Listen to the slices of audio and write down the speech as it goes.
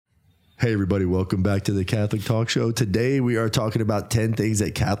Hey, everybody. Welcome back to the Catholic Talk Show. Today, we are talking about 10 things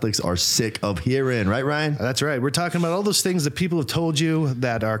that Catholics are sick of hearing. Right, Ryan? That's right. We're talking about all those things that people have told you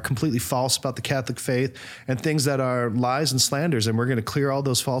that are completely false about the Catholic faith and things that are lies and slanders. And we're going to clear all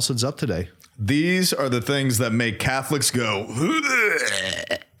those falsehoods up today. These are the things that make Catholics go,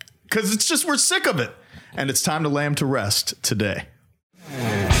 because it's just we're sick of it. And it's time to lay them to rest today.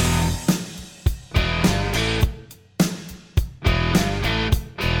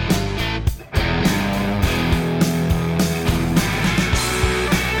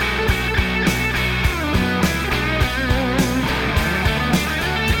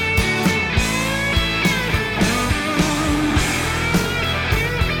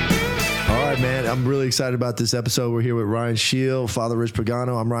 I'm really excited about this episode. We're here with Ryan Shield, Father Rich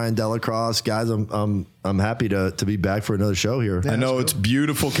Pagano. I'm Ryan Delacrosse. Guys, I'm happy to be back for another show here. I know it's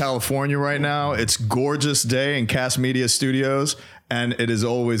beautiful California right now. It's gorgeous day in Cast Media Studios, and it is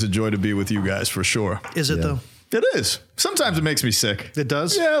always a joy to be with you guys for sure. Is it though? It is. Sometimes it makes me sick. It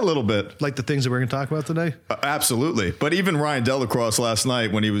does? Yeah, a little bit. Like the things that we're going to talk about today? Absolutely. But even Ryan Delacrosse last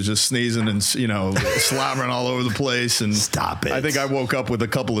night when he was just sneezing and, slobbering all over the place. And stop it. I think I woke up with a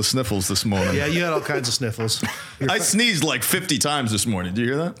couple of sniffles this morning. Yeah, you had all kinds of sniffles. I sneezed like 50 times this morning. Do you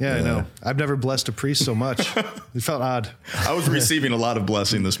hear that? Yeah, I know. I've never blessed a priest so much. It felt odd. I was receiving a lot of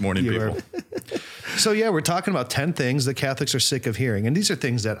blessing this morning, people. So, yeah, we're talking about 10 things that Catholics are sick of hearing. And these are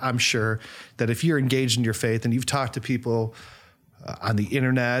things that I'm sure that if you're engaged in your faith and you've talked to people on the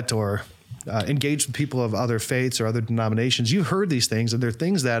internet or engaged with people of other faiths or other denominations, you've heard these things. And they're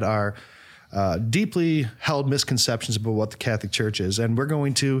things that are deeply held misconceptions about what the Catholic Church is. And we're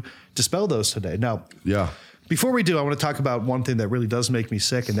going to dispel those today. Now, before we do, I want to talk about one thing that really does make me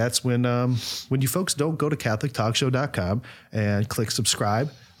sick. And that's when you folks don't go to CatholicTalkShow.com and click subscribe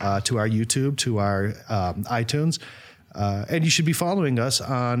to our YouTube, to our iTunes. And you should be following us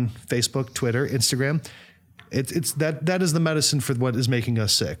on Facebook, Twitter, Instagram. It's that is the medicine for what is making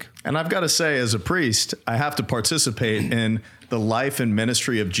us sick. And I've got to say, as a priest, I have to participate in the life and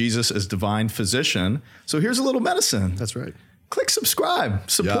ministry of Jesus as divine physician. So here's a little medicine. That's right. Click subscribe,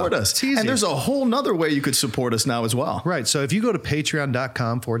 support us. It's easy. And there's a whole nother way you could support us now as well. Right. So if you go to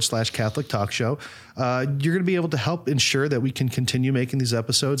patreon.com/Catholic Talk Show, you're going to be able to help ensure that we can continue making these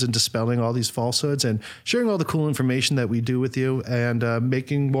episodes and dispelling all these falsehoods and sharing all the cool information that we do with you and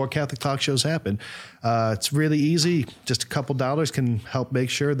making more Catholic talk shows happen. It's really easy. Just a couple dollars can help make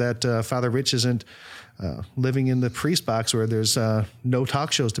sure that Father Rich isn't living in the priest box where there's no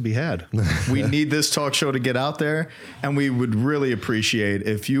talk shows to be had. We need this talk show to get out there, and we would really appreciate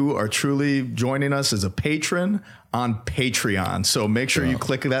if you are truly joining us as a patron on Patreon. So make sure you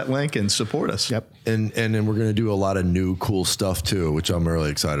click that link and support us. Yep. And then we're going to do a lot of new cool stuff too, which I'm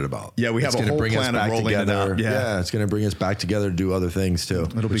really excited about. Yeah, we have a whole plan of rolling it out. Yeah, it's going to bring us back together to do other things too,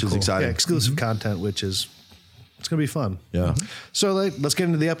 which is exciting. Yeah, exclusive content, it's going to be fun. Yeah. So let's get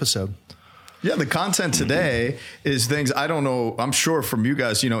into the episode. Yeah, the content today is things I don't know. I'm sure from you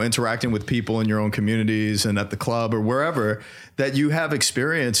guys, interacting with people in your own communities and at the club or wherever, that you have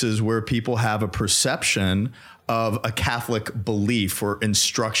experiences where people have a perception of a Catholic belief or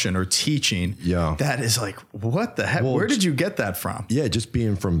instruction or teaching. Yeah. That is like, what the heck? Where did you get that from? Yeah, just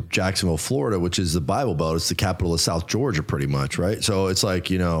being from Jacksonville, Florida, which is the Bible Belt. It's the capital of South Georgia pretty much, right? So it's like,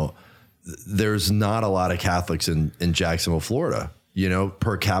 there's not a lot of Catholics in Jacksonville, Florida.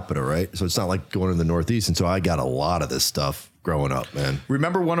 Per capita, right? So it's not like going to the Northeast. And so I got a lot of this stuff growing up, man.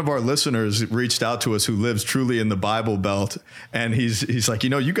 Remember one of our listeners reached out to us who lives truly in the Bible Belt. And he's like,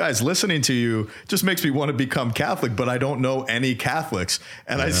 you guys listening to you just makes me want to become Catholic, but I don't know any Catholics.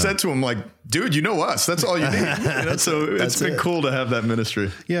 And I said to him, like, dude, you know us. That's all you need. So it's been cool to have that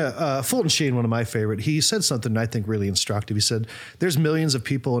ministry. Yeah. Fulton Sheen, one of my favorite, he said something I think really instructive. He said, there's millions of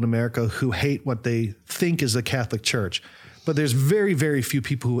people in America who hate what they think is the Catholic Church. But there's very, very few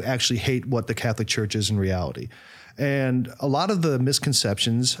people who actually hate what the Catholic Church is in reality. And a lot of the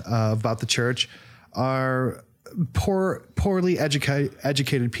misconceptions about the church are poorly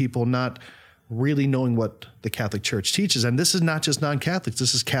educated people not really knowing what the Catholic Church teaches. And this is not just non-Catholics.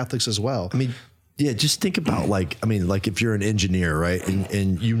 This is Catholics as well. I mean, yeah, just think about like if you're an engineer, right? And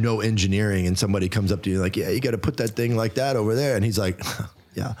engineering and somebody comes up to you like, yeah, you got to put that thing like that over there. And he's like...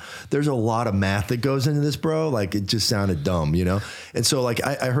 Yeah, there's a lot of math that goes into this, bro. Like, it just sounded dumb, And so, like,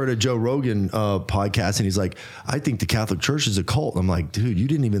 I heard a Joe Rogan podcast, and he's like, I think the Catholic Church is a cult. I'm like, dude, you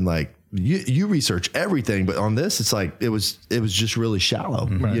didn't even you research everything, but on this, it's like it was just really shallow,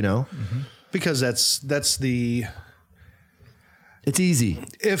 Mm-hmm. Because that's the. It's easy.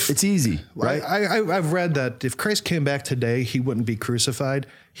 It's easy, right? I've read that if Christ came back today, he wouldn't be crucified.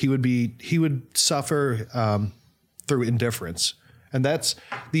 He would suffer through indifference. And that's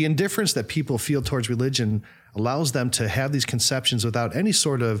the indifference that people feel towards religion allows them to have these conceptions without any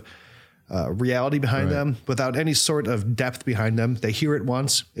sort of reality behind them, without any sort of depth behind them. They hear it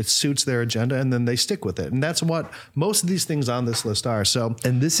once, it suits their agenda, and then they stick with it. And that's what most of these things on this list are. So,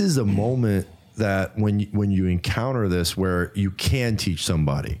 and this is a moment that when you encounter this where you can teach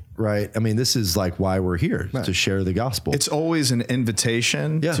somebody, right? I mean, this is like why we're here, to share the gospel. It's always an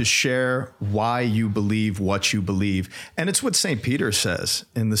invitation to share why you believe what you believe. And it's what St. Peter says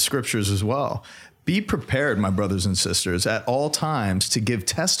in the scriptures as well. Be prepared, my brothers and sisters, at all times to give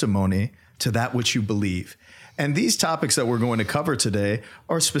testimony to that which you believe. And these topics that we're going to cover today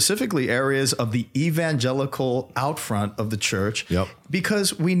are specifically areas of the evangelical outfront of the church,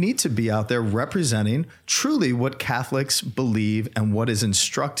 because we need to be out there representing truly what Catholics believe and what is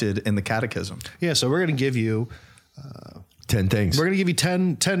instructed in the catechism. Yeah, so we're going to give you 10 things. We're going to give you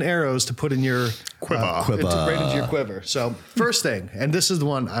 10 arrows to put in your quiver. Right into your quiver. So first thing, and this is the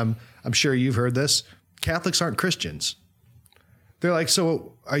one I'm sure you've heard this, Catholics aren't Christians. They're like,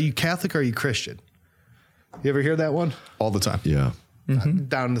 so are you Catholic or are you Christian? You ever hear that one? All the time. Yeah.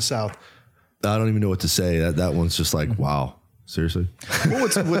 Down in the South. I don't even know what to say. That one's just like, wow. Seriously? Well,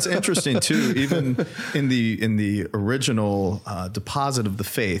 what's interesting too, even in the original deposit of the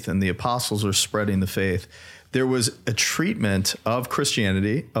faith, and the apostles are spreading the faith, there was a treatment of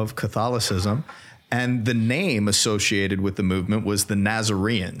Christianity, of Catholicism, and the name associated with the movement was the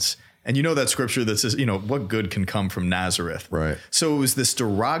Nazarenes. And you know that scripture that says, what good can come from Nazareth? Right. So it was this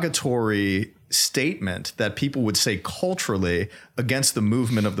derogatory statement that people would say culturally against the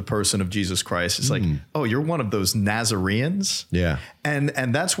movement of the person of Jesus Christ. It's like, oh, you're one of those Nazarenes? Yeah. And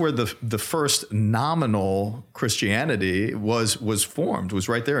that's where the first nominal Christianity was formed, was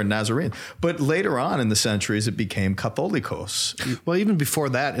right there in Nazarene. But later on in the centuries, it became Catholicos. Well, even before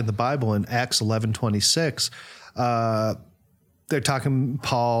that in the Bible, in Acts 11:26, they're talking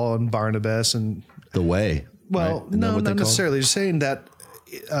Paul and Barnabas and the way. Well, right? no, not necessarily. They're saying that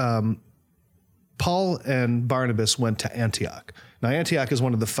Paul and Barnabas went to Antioch. Now, Antioch is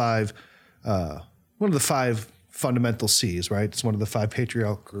one of the five fundamental sees, right? It's one of the five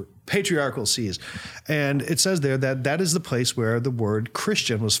patriarchal sees, and it says there that is the place where the word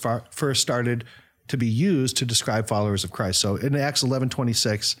Christian was first started to be used to describe followers of Christ. So in Acts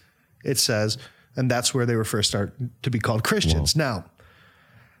 11:26, it says. And that's where they were first started to be called Christians. Whoa. Now,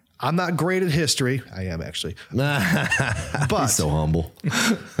 I'm not great at history. I am actually. But he's so humble.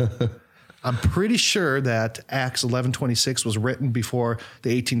 I'm pretty sure that Acts 11:26 was written before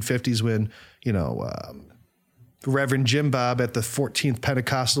the 1850s when, Reverend Jim Bob at the 14th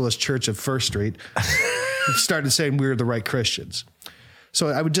Pentecostalist Church of First Street started saying we're the right Christians. So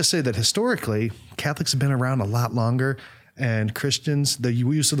I would just say that historically, Catholics have been around a lot longer. And Christians, the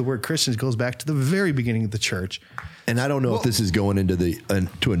use of the word Christians goes back to the very beginning of the church. And I don't know if this is going into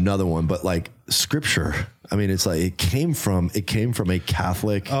to another one, but like scripture. I mean, it's like it came from a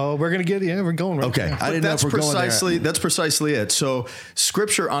Catholic. Oh, we're we're going right. Okay, there. I didn't know if we're going there. That's precisely it. So,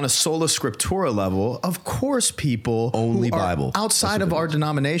 scripture on a sola scriptura level, of course, people only who are Bible outside of our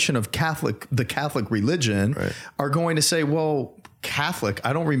denomination of the Catholic religion are going to say, "Well, Catholic.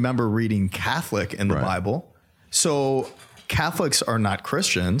 I don't remember reading Catholic in the Bible." So Catholics are not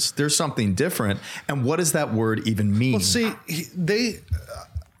Christians. There's something different. And what does that word even mean? Well, see, they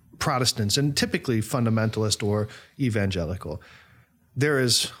Protestants and typically fundamentalist or evangelical, there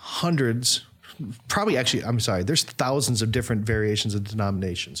is hundreds, there's thousands of different variations of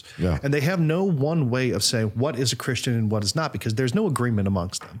denominations. Yeah. And they have no one way of saying what is a Christian and what is not, because there's no agreement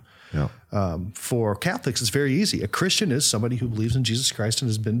amongst them. Yeah. For Catholics, it's very easy. A Christian is somebody who believes in Jesus Christ and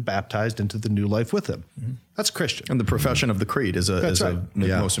has been baptized into the new life with him. Mm-hmm. That's a Christian. And the profession of the creed is the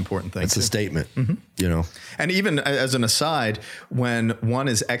most important thing. It's a statement, And even as an aside, when one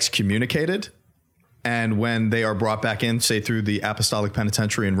is excommunicated and when they are brought back in, say through the Apostolic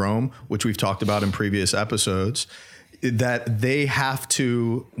Penitentiary in Rome, which we've talked about in previous episodes, that they have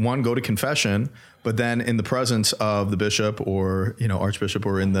to, one, go to confession, but then in the presence of the bishop or archbishop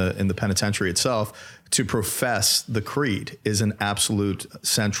or in the penitentiary itself, to profess the creed is an absolute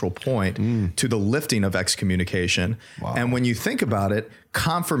central point to the lifting of excommunication. Wow. And when you think about it,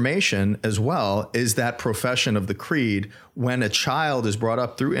 confirmation as well is that profession of the creed when a child is brought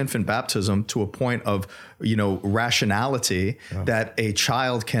up through infant baptism to a point of rationality, that a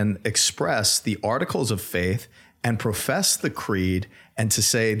child can express the articles of faith and profess the creed, and to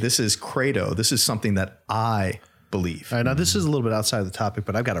say, this is credo, this is something that I believe. All right, now this is a little bit outside of the topic,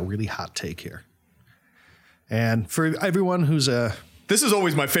 but I've got a really hot take here. And for everyone who's this is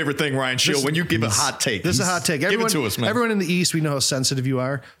always my favorite thing, Ryan Shield, when you give a hot take. This is a hot take. Give it to us, man. Everyone in the East, we know how sensitive you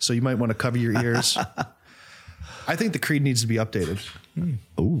are, so you might want to cover your ears. I think the creed needs to be updated.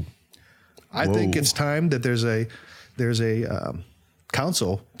 Ooh. I think it's time that there's a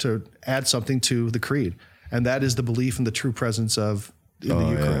council to add something to the creed, and that is the belief in the true presence of in the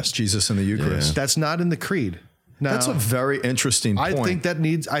Eucharist. Jesus in the Eucharist. That's not in the creed. Now, That's a very interesting point. I think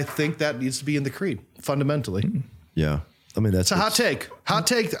that needs to be in the creed fundamentally. Yeah. I mean, that's It's a hot take. Hot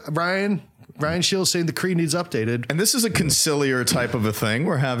take, Ryan. Ryan Shields saying the creed needs updated. And this is a conciliar type of a thing.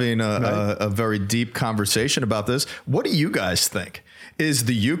 We're having a very deep conversation about this. What do you guys think? Should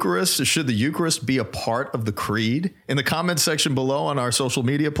the Eucharist be a part of the creed? In the comment section below on our social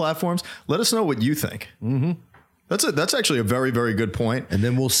media platforms, let us know what you think. Mm-hmm. That's actually a very, very good point. And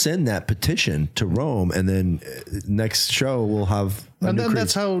then we'll send that petition to Rome, and then next show we'll have. And then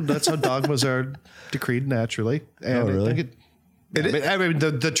that's how dogmas are decreed naturally. And really? I mean,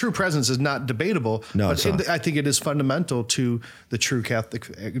 the true presence is not debatable. No, but it's not. I think it is fundamental to the true Catholic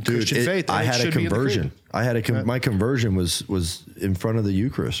Christian faith. I had a conversion. My conversion was in front of the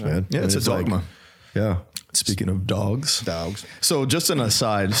Eucharist, man. Yeah, it's a dogma. Yeah. Speaking of dogs. Dogs. So just an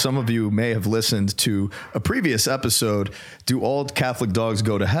aside, some of you may have listened to a previous episode, Do All Catholic Dogs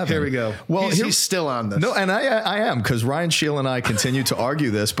Go to Heaven? Here we go. Well, he's still on this. No, and I am, because Ryan Shield and I continue to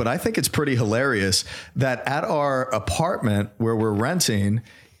argue this, but I think it's pretty hilarious that at our apartment where we're renting,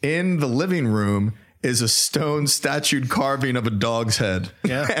 in the living room is a stone statued carving of a dog's head.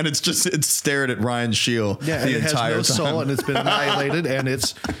 Yeah. And it's stared at Ryan Shield the entire time. It has no soul, and it's been annihilated, and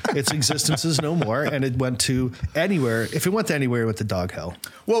its existence is no more, and it went to anywhere. If it went to anywhere, it went to dog hell.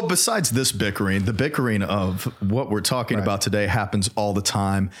 Well, besides this bickering, the bickering of what we're talking about today happens all the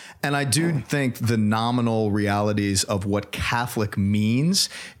time. And I do think the nominal realities of what Catholic means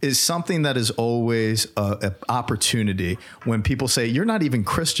is something that is always an opportunity. When people say, you're not even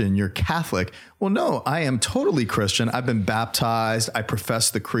Christian, you're Catholic. Well, no, I am totally Christian. I've been baptized. I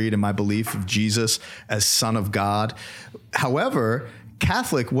profess the creed and my belief of Jesus as Son of God. However,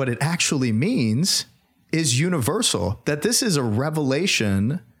 Catholic, what it actually means is universal, that this is a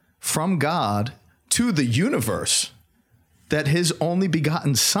revelation from God to the universe, that his only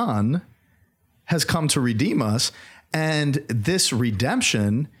begotten Son has come to redeem us. And this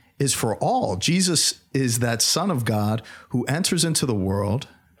redemption is for all. Jesus is that Son of God who enters into the world,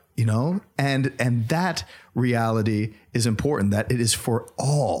 you know, and that reality is important, that it is for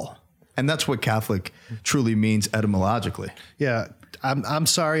all. And that's what Catholic truly means etymologically. Yeah. I'm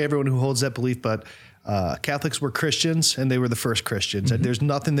sorry, everyone who holds that belief, but Catholics were Christians, and they were the first Christians. Mm-hmm. And there's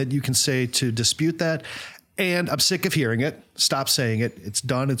nothing that you can say to dispute that. And I'm sick of hearing it. Stop saying it. It's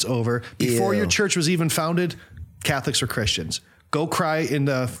done. It's over. Before your church was even founded, Catholics were Christians. Go cry in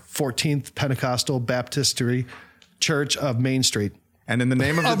the 14th Pentecostal Baptistery Church of Main Street. And in the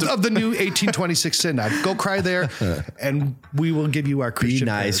name of the new 1826 synod, go cry there, and we will give you our Christian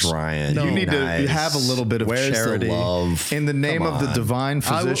Be nice, prayers. Ryan. No, you need to have a little bit of charity. The love? In the name of the divine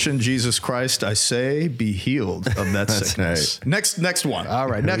physician, Jesus Christ, I say, be healed of that sickness. Right. Next one. All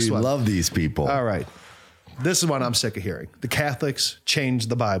right, next one. Love these people. All right. This is one I'm sick of hearing. The Catholics changed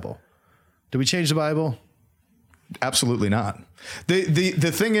the Bible. Did we change the Bible? Absolutely not.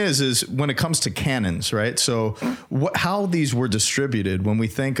 The thing is when it comes to canons, right? So how these were distributed, when we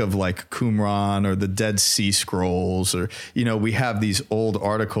think of like Qumran or the Dead Sea Scrolls, or, you know, we have these old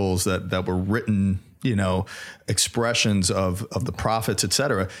articles that were written, you know, expressions of the prophets,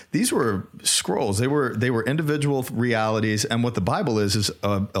 etc. These were scrolls. They were individual realities. And what the Bible is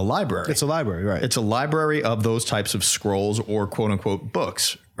a library. It's a library, right? It's a library of those types of scrolls, or quote unquote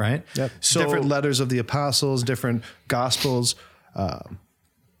books, right? Yep. So different letters of the apostles, different gospels.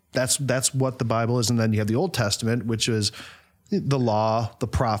 That's what the Bible is. And then you have the Old Testament, which is the law, the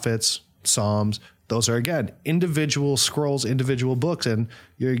prophets, Psalms. Those are, again, individual scrolls, individual books. And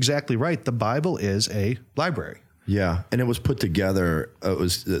you're exactly right. The Bible is a library. Yeah. And it was put together. It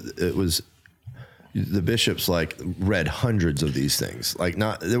was the bishops like read hundreds of these things. Like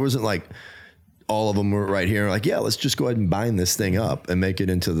there wasn't like all of them were right here. Like, yeah, let's just go ahead and bind this thing up and make it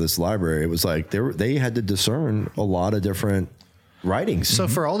into this library. It was like they had to discern a lot of different writings. So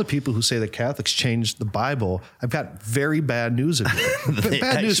for all the people who say that Catholics changed the Bible, I've got very bad news of you.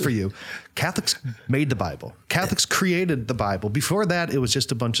 Bad news for you. Catholics made the Bible. Catholics created the Bible. Before that, it was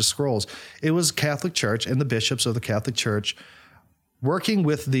just a bunch of scrolls. It was Catholic Church and the bishops of the Catholic Church working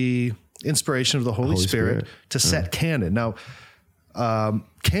with the inspiration of the Holy Spirit to set canon. Now,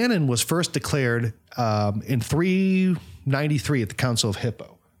 canon was first declared in 393 at the Council of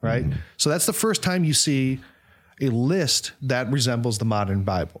Hippo, right? Mm-hmm. So that's the first time you see a list that resembles the modern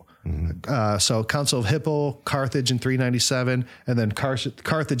Bible. Mm-hmm. So Council of Hippo, Carthage in 397, and then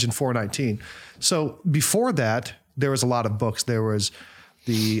Carthage in 419. So before that, there was a lot of books. There was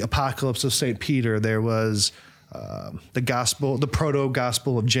the Apocalypse of St. Peter. There was the gospel, the proto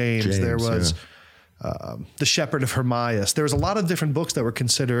gospel of James. There was the Shepherd of Hermias. There was a lot of different books that were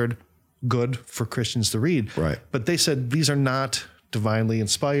considered good for Christians to read. Right. But they said these are not divinely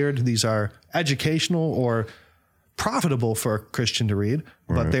inspired. These are educational or profitable for a Christian to read,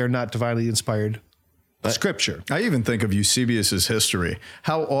 but they are not divinely inspired scripture. I even think of Eusebius's history.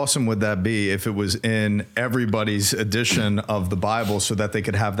 How awesome would that be if it was in everybody's edition of the Bible so that they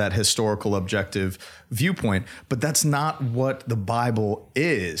could have that historical objective viewpoint? But that's not what the Bible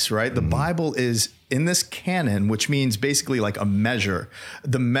is, right? The Bible is in this canon, which means basically like a measure,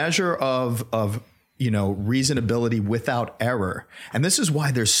 the measure of reasonability without error. And this is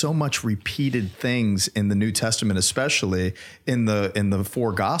why there's so much repeated things in the New Testament, especially in the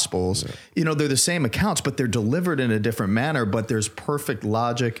four Gospels. Yeah. They're the same accounts, but they're delivered in a different manner, but there's perfect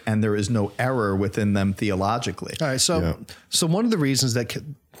logic and there is no error within them theologically. All right. So one of the reasons that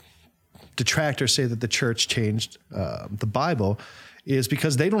detractors say that the church changed the Bible is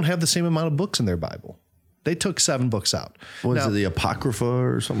because they don't have the same amount of books in their Bible. They took 7 books out. Was it the Apocrypha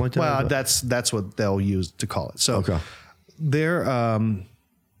or something like that? Well, that's what they'll use to call it. So they're,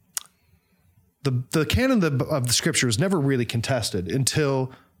 the canon of the scripture was never really contested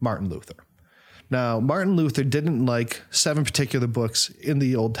until Martin Luther. Now, Martin Luther didn't like 7 particular books in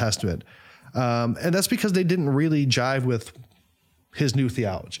the Old Testament. And that's because they didn't really jive with his new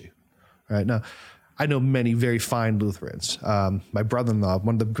theology. Right now, I know many very fine Lutherans. My brother-in-law,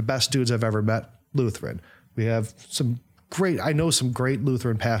 one of the best dudes I've ever met, Lutheran. We have some great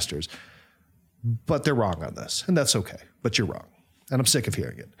Lutheran pastors, but they're wrong on this, and that's okay, but you're wrong. And I'm sick of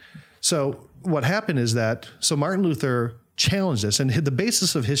hearing it. So what happened is so Martin Luther challenged this, and the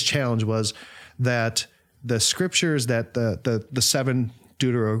basis of his challenge was that the scriptures, that the 7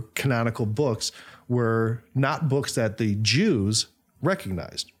 deuterocanonical books were not books that the Jews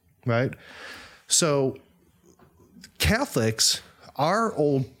recognized, right? So Catholics, our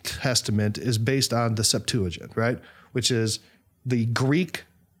Old Testament is based on the Septuagint, right? Which is the Greek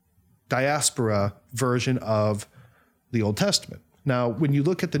diaspora version of the Old Testament. Now, when you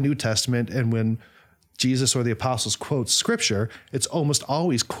look at the New Testament and when Jesus or the apostles quote scripture, it's almost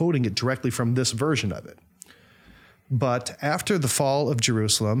always quoting it directly from this version of it. But after the fall of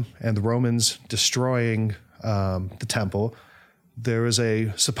Jerusalem and the Romans destroying the temple, there was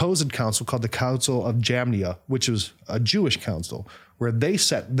a supposed council called the Council of Jamnia, which was a Jewish council, where they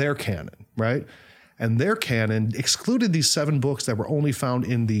set their canon, right? And their canon excluded these 7 books that were only found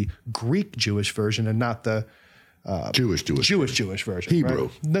in the Greek Jewish version and not the Jewish version. Hebrew.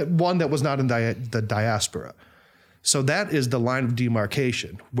 Right? The one that was not in the diaspora. So that is the line of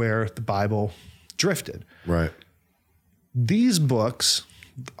demarcation where the Bible drifted. Right. These books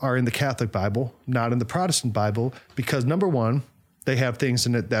are in the Catholic Bible, not in the Protestant Bible, because number one, they have things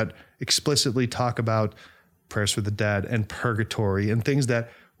in it that explicitly talk about prayers for the dead and purgatory and things that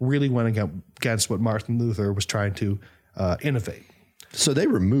really went against what Martin Luther was trying to innovate. So they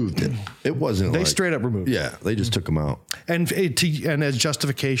removed it. It wasn't They straight up removed it. Yeah, they just took them out. And as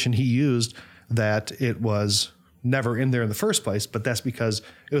justification, he used that it was never in there in the first place, but that's because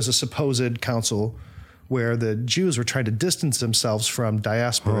it was a supposed council where the Jews were trying to distance themselves from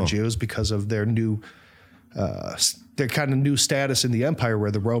diaspora Jews because of their kind of new status in the empire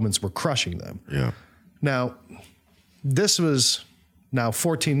where the Romans were crushing them. Yeah. Now, this was now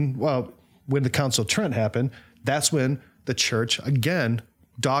when the Council of Trent happened, that's when the church, again,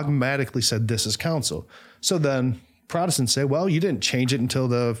 dogmatically said this is council. So then Protestants say, well, you didn't change it until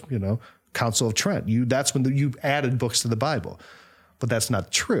the, Council of Trent. That's when you added books to the Bible. But that's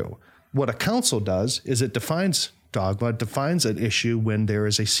not true. What a council does is it defines dogma, it defines an issue when there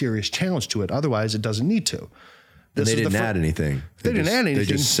is a serious challenge to it. Otherwise, it doesn't need to. They didn't add anything. They didn't add anything.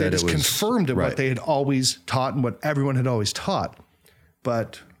 They just confirmed what they had always taught and what everyone had always taught.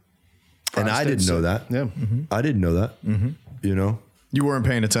 But and I didn't know that. Yeah, mm-hmm. I didn't know that. Mm-hmm. You weren't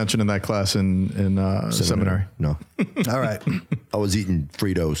paying attention in that class in seminary. No. All right. I was eating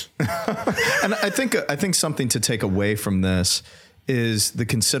Fritos. And I think something to take away from this is the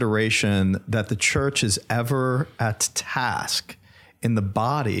consideration that the church is ever at task in the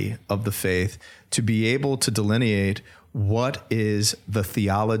body of the faith to be able to delineate what is the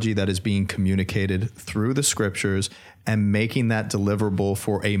theology that is being communicated through the scriptures and making that deliverable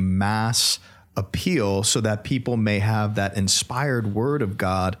for a mass appeal so that people may have that inspired word of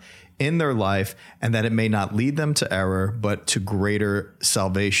God in their life and that it may not lead them to error, but to greater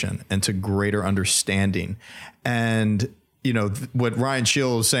salvation and to greater understanding. And what Ryan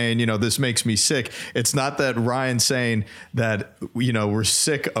Shield is saying, this makes me sick. It's not that Ryan's saying that, we're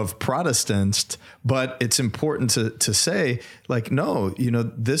sick of Protestants, but it's important to say, like, no,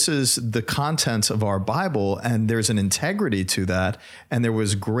 this is the contents of our Bible, and there's an integrity to that. And there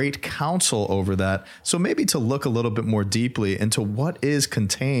was great counsel over that. So maybe to look a little bit more deeply into what is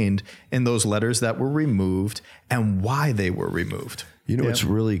contained in those letters that were removed and why they were removed. What's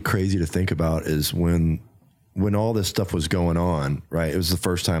really crazy to think about is when all this stuff was going on, right? It was the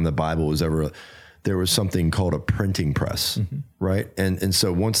first time the Bible was ever, there was something called a printing press, right? And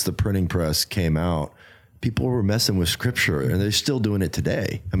so once the printing press came out, people were messing with scripture, and they're still doing it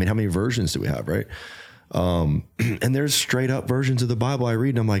today. I mean, how many versions do we have, right? And there's straight up versions of the Bible I read,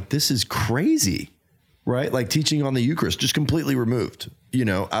 and I'm like, this is crazy, right? Like teaching on the Eucharist, just completely removed,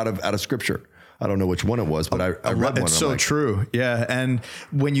 out of scripture. I don't know which one it was, but I read one. It's so true. Yeah. And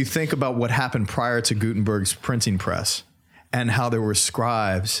when you think about what happened prior to Gutenberg's printing press and how there were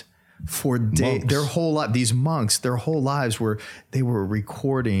scribes for days, their whole life, these monks, their whole lives they were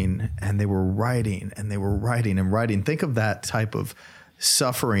recording and they were writing and they were writing and writing. Think of that type of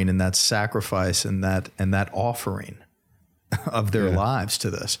suffering and that sacrifice and that offering of their lives to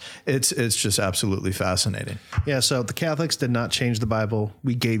this. It's just absolutely fascinating. Yeah, so the Catholics did not change the Bible.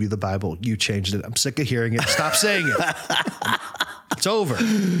 We gave you the Bible. You changed it. I'm sick of hearing it. Stop saying it. It's over.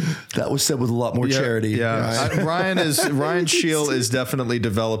 That was said with a lot more charity. Yeah, Ryan Shield is definitely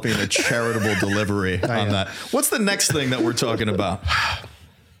developing a charitable delivery on that. What's the next thing that we're talking about?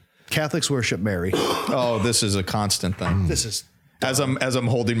 Catholics worship Mary. Oh, this is a constant thing. This is as I'm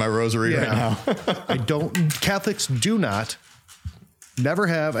holding my rosary right now. Catholics do not, never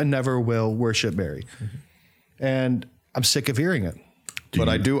have, and never will worship Mary. And I'm sick of hearing it. But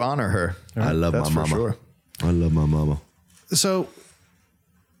I do honor her. I love my mama. Sure. I love my mama. So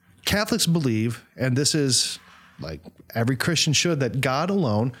Catholics believe, and this is like every Christian should, that God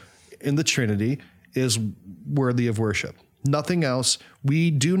alone in the Trinity is worthy of worship. Nothing else. We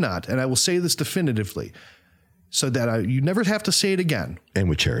do not. And I will say this definitively, so that you never have to say it again. And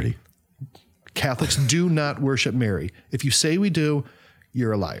with charity. Catholics do not worship Mary. If you say we do,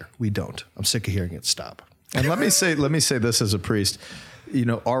 you're a liar. We don't. I'm sick of hearing it. Stop. And let me say this as a priest.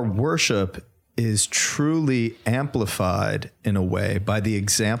 Our worship is truly amplified in a way by the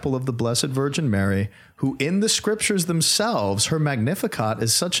example of the Blessed Virgin Mary, who in the scriptures themselves, her Magnificat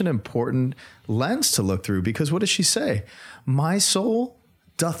is such an important lens to look through, because what does she say? My soul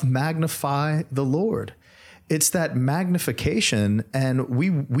doth magnify the Lord. It's that magnification, and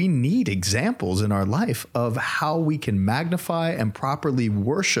we need examples in our life of how we can magnify and properly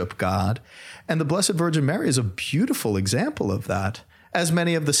worship God. And the Blessed Virgin Mary is a beautiful example of that, as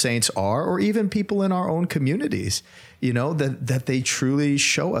many of the saints are, or even people in our own communities, that they truly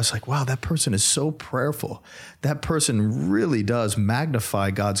show us like, wow, that person is so prayerful. That person really does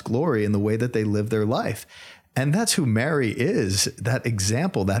magnify God's glory in the way that they live their life. And that's who Mary is, that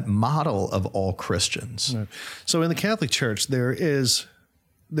example, that model of all Christians. Right. So in the Catholic Church, there's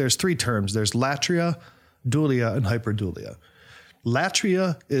three terms. There's latria, dulia, and hyperdulia.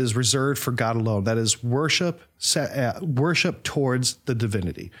 Latria is reserved for God alone. That is worship towards the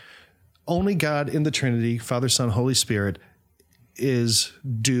divinity. Only God in the Trinity, Father, Son, Holy Spirit, is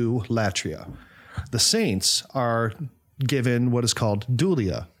due latria. The saints are given what is called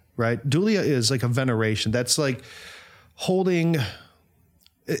dulia. Right? Dulia is like a veneration. That's like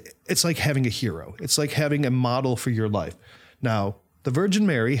it's like having a hero. It's like having a model for your life. Now, the Virgin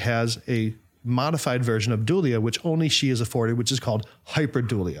Mary has a modified version of dulia, which only she is afforded, which is called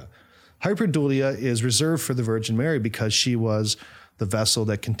hyperdulia. Hyperdulia is reserved for the Virgin Mary because she was the vessel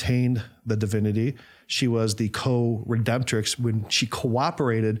that contained the divinity. She was the co-redemptrix when she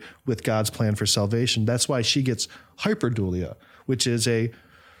cooperated with God's plan for salvation. That's why she gets hyperdulia, which is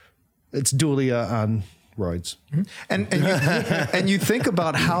it's dulia on roids. And you think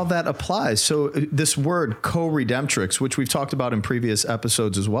about how that applies. So this word co-redemptrix, which we've talked about in previous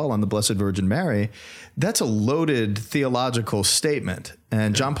episodes as well on the Blessed Virgin Mary, that's a loaded theological statement.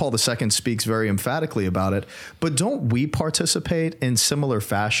 And John Paul II speaks very emphatically about it. But don't we participate in similar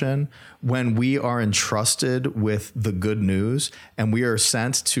fashion when we are entrusted with the good news and we are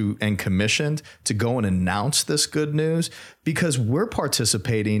sent to and commissioned to go and announce this good news? Because we're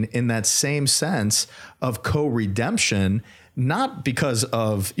participating in that same sense of co-redemption, not because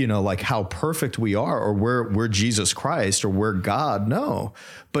of, like how perfect we are or we're Jesus Christ or we're God. No,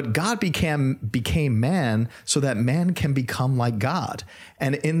 but God became man so that man can become like God.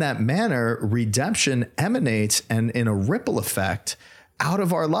 And in that manner, redemption emanates and in a ripple effect out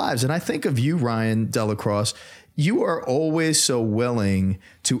of our lives. And I think of you, Ryan Delacroix, you are always so willing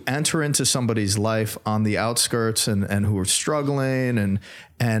to enter into somebody's life on the outskirts and who are struggling.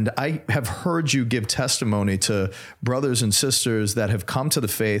 And I have heard you give testimony to brothers and sisters that have come to the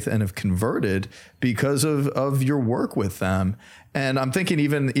faith and have converted because of your work with them. And I'm thinking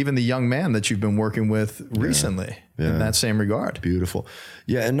even the young man that you've been working with recently in that same regard. Beautiful.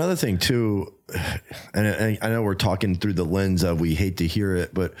 Yeah. Another thing too, and I know we're talking through the lens of we hate to hear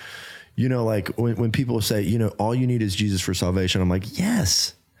it, but you know, like when people say, you know, all you need is Jesus for salvation. I'm like,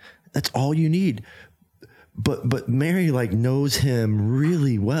 yes, that's all you need. But Mary like knows him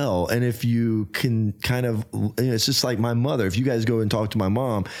really well. And if you can kind of, you know, it's just like my mother, if you guys go and talk to my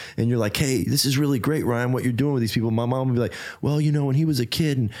mom and you're like, hey, this is really great, Ryan, what you're doing with these people. My mom would be like, well, you know, when he was a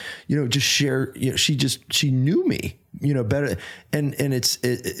kid and, you know, just share, you know, she knew me, you know, better. And it's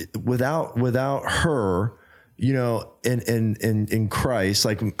without her, you know, in Christ,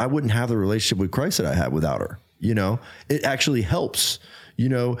 like I wouldn't have the relationship with Christ that I had without her. You know, it actually helps, you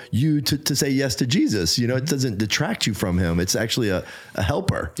know, you to say yes to Jesus. You know, it doesn't detract you from him. It's actually a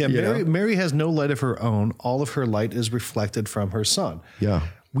helper. Yeah, Mary has no light of her own. All of her light is reflected from her son. Yeah.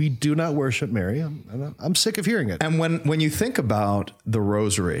 We do not worship Mary. I'm sick of hearing it. And when you think about the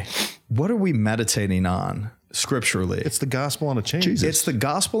rosary, what are we meditating on scripturally? It's the gospel on a chain. Jesus. It's the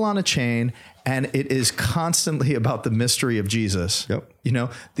gospel on a chain, and it is constantly about the mystery of Jesus. Yep. You know,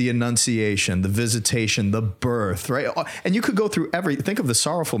 the annunciation, the visitation, the birth, right? And you could go through think of the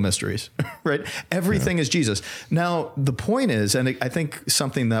sorrowful mysteries, right? Everything is Jesus. Now, the point is, and I think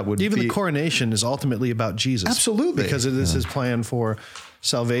something that would even the coronation is ultimately about Jesus. Absolutely. Because it is his plan for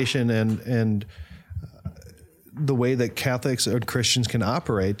salvation and the way that Catholics or Christians can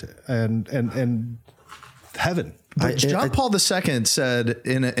operate and heaven. But John Paul II said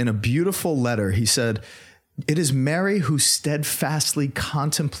in a beautiful letter, he said, it is Mary who steadfastly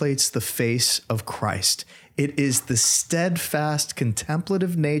contemplates the face of Christ. It is the steadfast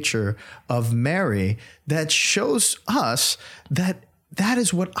contemplative nature of Mary that shows us that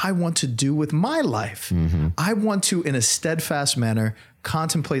is what I want to do with my life. Mm-hmm. I want to, in a steadfast manner,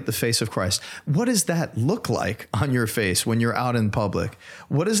 contemplate the face of Christ. What does that look like on your face when you're out in public?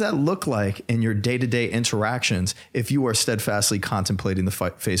 What does that look like in your day-to-day interactions if you are steadfastly contemplating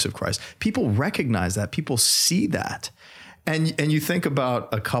the face of Christ? People recognize that. People see that. And you think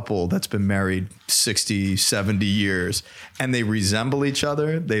about a couple that's been married 60, 70 years, and they resemble each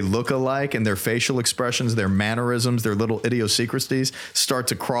other. They look alike, and their facial expressions, their mannerisms, their little idiosyncrasies start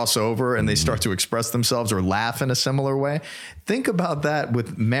to cross over, and they start to express themselves or laugh in a similar way. Think about that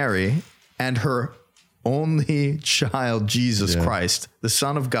with Mary and her only child, Jesus Christ, the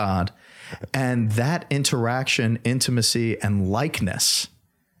Son of God. And that interaction, intimacy, and likeness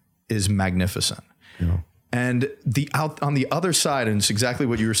is magnificent. Yeah. And on the other side, and it's exactly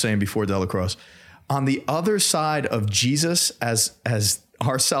what you were saying before, Delacroix, on the other side of Jesus as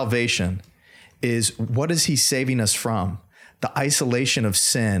our salvation is, what is he saving us from? The isolation of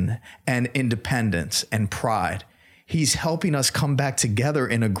sin and independence and pride. He's helping us come back together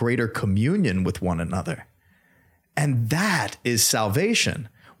in a greater communion with one another. And that is salvation.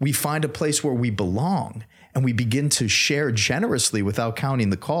 We find a place where we belong. And we begin to share generously without counting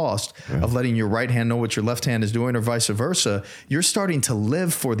the cost of letting your right hand know what your left hand is doing or vice versa. You're starting to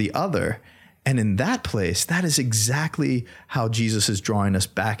live for the other. And in that place, that is exactly how Jesus is drawing us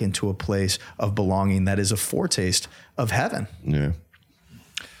back into a place of belonging that is a foretaste of heaven. Yeah.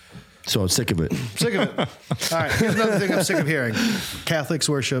 So I'm sick of it. Sick of it. All right. Here's another thing I'm sick of hearing. Catholics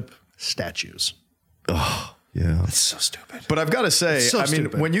worship statues. Oh. Yeah. It's so stupid. But I've got to say,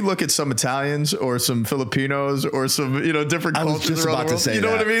 when you look at some Italians or some Filipinos or some, different cultures around the world, you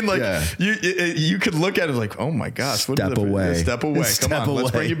know what I mean? Like you could look at it like, oh my gosh, step away. Step away. Come on,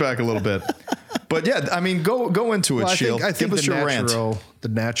 let's bring you back a little bit. But yeah, I mean, go into it, Shield. I think Give us your rant. The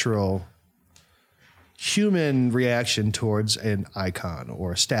natural human reaction towards an icon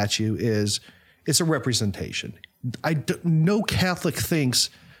or a statue is it's a representation. No Catholic thinks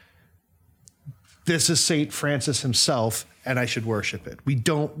this is St. Francis himself, and I should worship it. We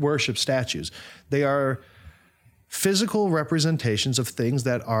don't worship statues. They are physical representations of things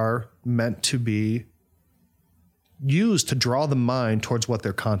that are meant to be used to draw the mind towards what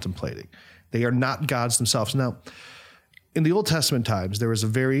they're contemplating. They are not gods themselves. Now, in the Old Testament times, there was a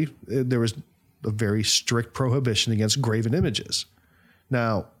very strict prohibition against graven images.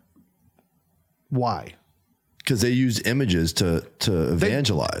 Now, why? Because they used images to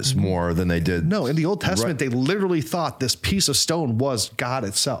evangelize more than they did. No, in the Old Testament, they literally thought this piece of stone was God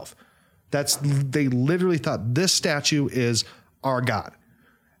itself. They literally thought this statue is our God.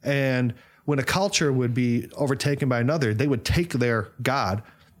 And when a culture would be overtaken by another, they would take their God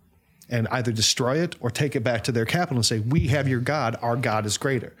and either destroy it or take it back to their capital and say, we have your God, our God is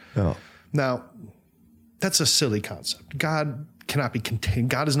greater. Oh. Now, that's a silly concept. God cannot be contained.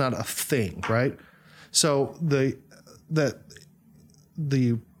 God is not a thing, right? So the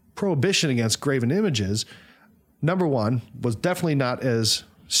prohibition against graven images, number one, was definitely not as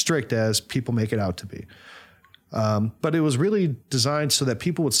strict as people make it out to be. But it was really designed so that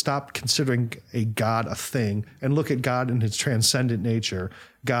people would stop considering a God a thing and look at God in his transcendent nature,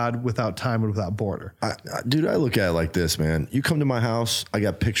 God without time and without border. Dude, I look at it like this, man. You come to my house, I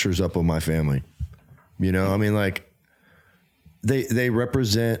got pictures up of my family. You know, I mean, like, they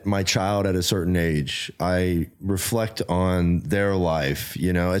represent my child at a certain age. I reflect on their life.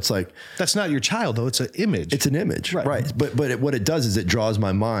 You know, it's like, That's not your child, though. It's an image. it's an image, right? But what it does is it draws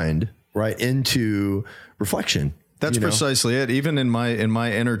my mind right into reflection. That's you know? precisely it. Even in my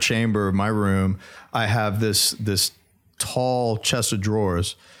inner chamber of my room, I have this tall chest of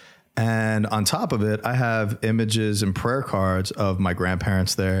drawers, and on top of it, I have images and prayer cards of my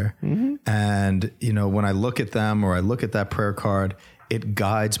grandparents there. Mm-hmm. And you know, when I look at them or I look at that prayer card, it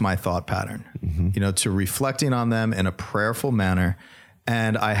guides my thought pattern. Mm-hmm. You know, to reflecting on them in a prayerful manner.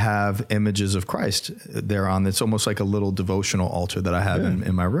 And I have images of Christ there on. It's almost like a little devotional altar that I have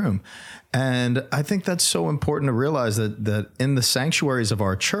in my room. And I think that's so important to realize that in the sanctuaries of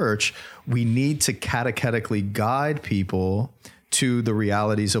our church, we need to catechetically guide people to the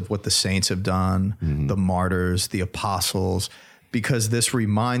realities of what the saints have done, the martyrs, the apostles, because this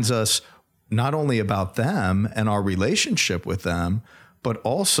reminds us not only about them and our relationship with them, but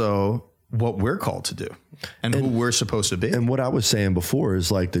also what we're called to do and who we're supposed to be. And what I was saying before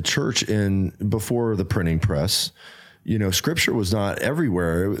is like the church before the printing press, you know, scripture was not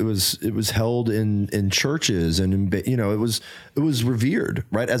everywhere. It was held in churches and you know, it was revered,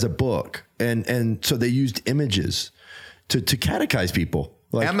 right, as a book. And so they used images to catechize people.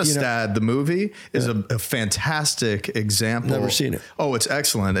 Like, Amistad, you know, the movie, is a fantastic example. Never seen it. Oh, it's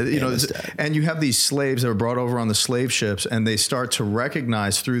excellent. You know, and you have these slaves that are brought over on the slave ships, and they start to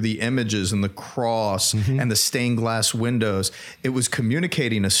recognize through the images and the cross and the stained glass windows. It was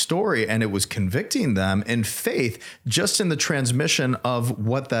communicating a story, and it was convicting them in faith, just in the transmission of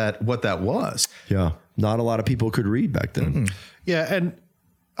what that was. Yeah, not a lot of people could read back then. Mm-hmm. Yeah, and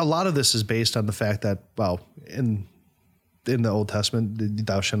a lot of this is based on the fact that, well, in the Old Testament,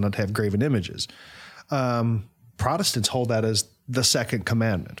 thou shalt not have graven images. Protestants hold that as the second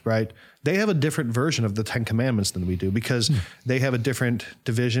commandment, right? They have a different version of the 10 Commandments than we do because they have a different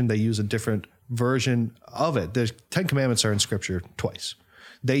division. They use a different version of it. The 10 Commandments are in Scripture twice.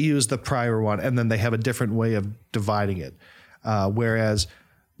 They use the prior one, and then they have a different way of dividing it. Whereas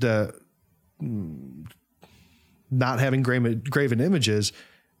the not having graven images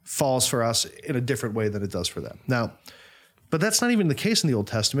falls for us in a different way than it does for them. Now, but that's not even the case in the Old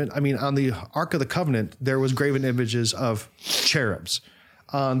Testament. I mean, on the Ark of the Covenant, there was graven images of cherubs.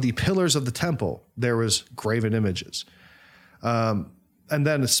 On the pillars of the temple, there was graven images. And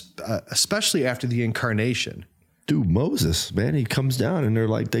then especially after the incarnation. Dude, Moses, man, he comes down and they're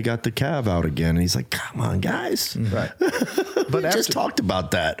like, they got the calf out again. And he's like, come on, guys. Right. But we just talked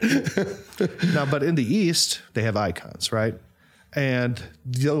about that. Now, but in the East, they have icons, right? And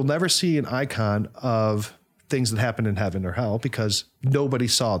you'll never see an icon of things that happen in heaven or hell because nobody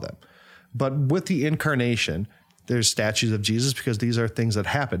saw them. But with the incarnation, there's statues of Jesus because these are things that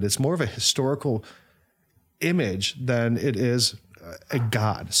happened. It's more of a historical image than it is a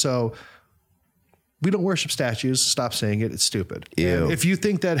God. So we don't worship statues. Stop saying it. It's stupid. Ew. And if you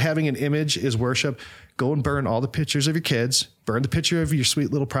think that having an image is worship, go and burn all the pictures of your kids, burn the picture of your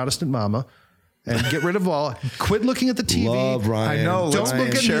sweet little Protestant mama, and get rid of all. Quit looking at the TV. Love Ryan. I know. Don't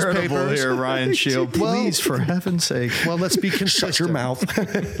look at newspapers. Here, Ryan Shield. Please, for heaven's sake. Well, let's be consistent. Shut your mouth.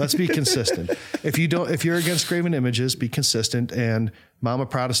 Let's be consistent. If you're against graven images, be consistent. And Mama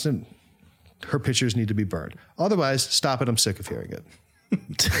Protestant, her pictures need to be burned. Otherwise, stop it. I'm sick of hearing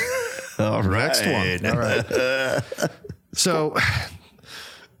it. All right. Next one. All right. So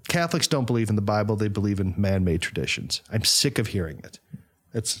Catholics don't believe in the Bible. They believe in man-made traditions. I'm sick of hearing it.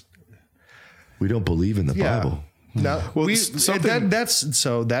 We don't believe in the Bible. No, Well,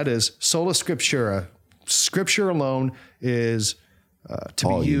 that is sola scriptura. Scripture alone is to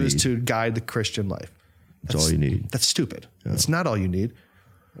All be you used need. to guide the Christian life. That's all you need. That's stupid. It's not all you need.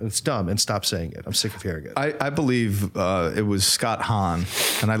 It's dumb, and stop saying it. I'm sick of hearing it. I believe it was Scott Hahn,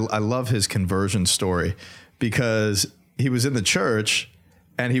 and I love his conversion story because he was in the church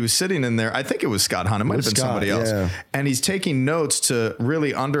And he was sitting in there. I think it was Scott Hahn. It might have been somebody else. Yeah. And he's taking notes to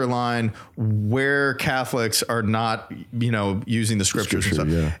really underline where Catholics are not, using the scriptures and stuff.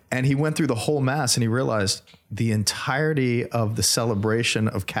 Yeah. And he went through the whole mass and he realized the entirety of the celebration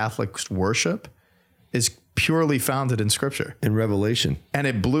of Catholics worship is purely founded in scripture. In Revelation. And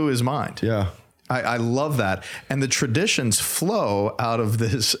it blew his mind. Yeah. I love that. And the traditions flow out of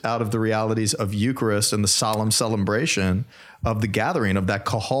the realities of Eucharist and the solemn celebration of the gathering of that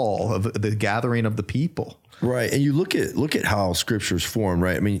kahal, of the gathering of the people. Right. And you look at how scripture's formed,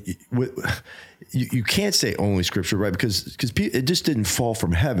 right? I mean, you can't say only scripture, right? Because it just didn't fall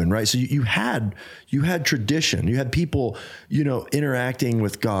from heaven, right? So you had tradition, you had people, interacting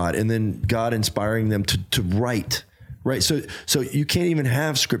with God, and then God inspiring them to write. Right. So you can't even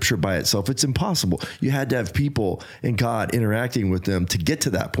have scripture by itself. It's impossible. You had to have people and God interacting with them to get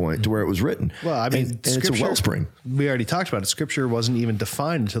to that point to where it was written. Well, I mean, and it's a wellspring. We already talked about it. Scripture wasn't even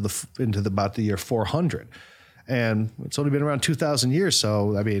defined until about the year 400. And it's only been around 2,000 years.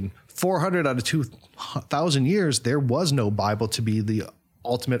 So, I mean, 400 out of 2,000 years, there was no Bible to be the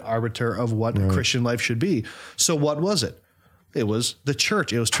ultimate arbiter of what Christian life should be. So what was it? It was the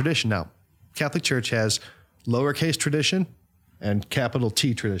church. It was tradition. Now, Catholic Church has lowercase tradition and capital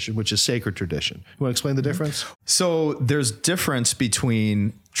T tradition, which is sacred tradition. You want to explain the difference? So there's difference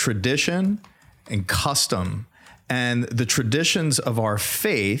between tradition and custom, and the traditions of our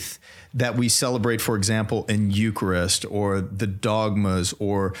faith that we celebrate, for example, in Eucharist, or the dogmas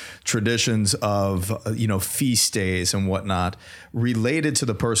or traditions of, feast days and whatnot, related to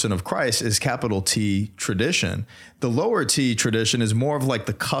the person of Christ, is capital T tradition. The lower T tradition is more of like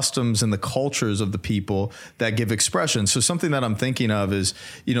the customs and the cultures of the people that give expression. So something that I'm thinking of is,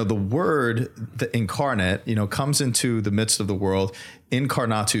 the word, the incarnate, comes into the midst of the world.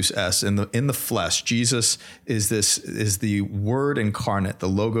 Incarnatus est, in the flesh. Jesus is the word incarnate, the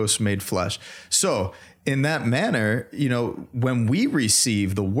logos made flesh. So in that manner, when we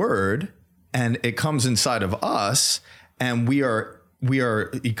receive the word and it comes inside of us, and we are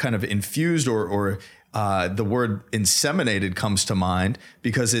kind of infused, or the word inseminated comes to mind,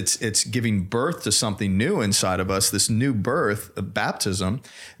 because it's giving birth to something new inside of us, this new birth of baptism.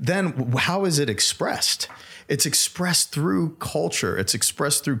 Then how is it expressed? It's expressed through culture. It's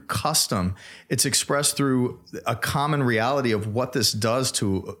expressed through custom. It's expressed through a common reality of what this does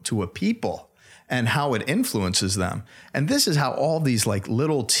to a people and how it influences them. And this is how all these like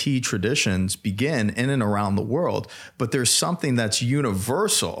little T traditions begin in and around the world. But there's something that's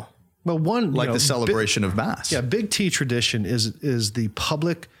universal. Well, the celebration of Mass. Yeah, big T tradition is the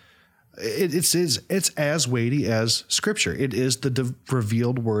public. It's as weighty as Scripture. It is the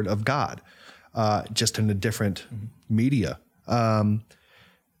revealed Word of God, just in a different media. It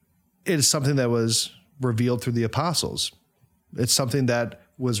is something that was revealed through the apostles. It's something that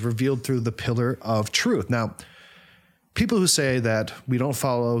was revealed through the pillar of truth. Now, people who say that we don't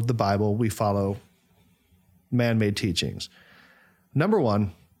follow the Bible, we follow man-made teachings. Number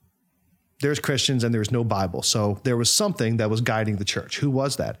one, there's Christians and there's no Bible. So there was something that was guiding the church. Who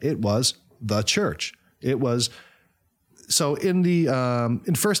was that? It was the church. It was, so in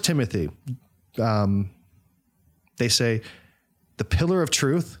 1 Timothy, they say the pillar of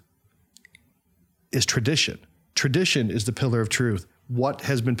truth is tradition. Tradition is the pillar of truth. What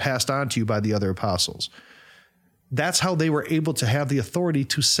has been passed on to you by the other apostles. That's how they were able to have the authority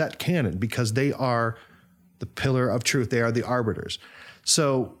to set canon, because they are the pillar of truth. They are the arbiters.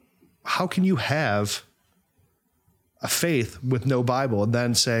 So how can you have a faith with no Bible and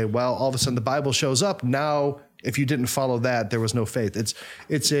then say, well, all of a sudden the Bible shows up. Now, if you didn't follow that, there was no faith.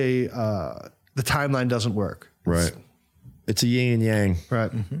 The timeline doesn't work. Right. It's a yin and yang.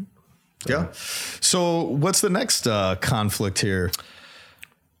 Right. Mm-hmm. Yeah. So what's the next conflict here,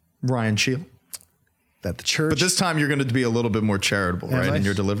 Ryan Scheel? That the church. But this time you're going to be a little bit more charitable, right, in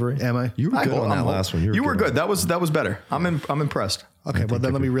your delivery. Am I? You were good on that last one. You were good. That was better. I'm impressed. Okay, well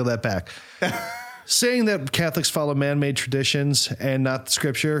then let me reel that back. Saying that Catholics follow man-made traditions and not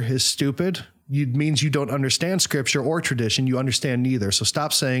Scripture is stupid. It means you don't understand Scripture or tradition. You understand neither. So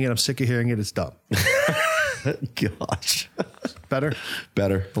stop saying it. I'm sick of hearing it. It's dumb. Gosh. Better?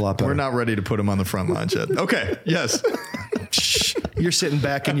 Better. A lot better. We're not ready to put him on the front lines yet. Okay. Yes. You're sitting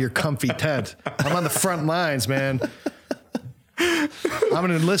back in your comfy tent. I'm on the front lines, man. I'm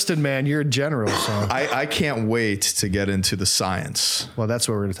an enlisted man. You're a general. So I can't wait to get into the science. Well, that's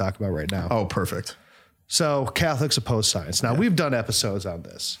what we're going to talk about right now. Oh, perfect. So Catholics oppose science. Now, we've done episodes on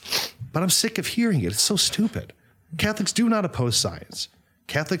this, but I'm sick of hearing it. It's so stupid. Catholics do not oppose science.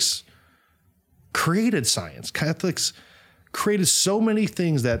 Catholics created science. Catholics created so many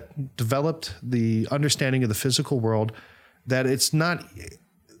things that developed the understanding of the physical world that it's not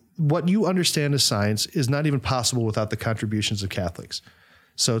what you understand as science is not even possible without the contributions of Catholics.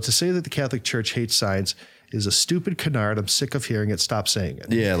 So to say that the Catholic Church hates science is a stupid canard. I'm sick of hearing it. Stop saying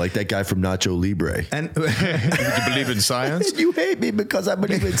it. Yeah, like that guy from Nacho Libre. And you believe in science? You hate me because I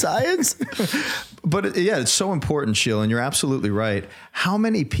believe in science? But yeah, it's so important, Sheila, and you're absolutely right. How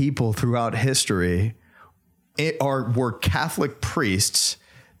many people throughout history were Catholic priests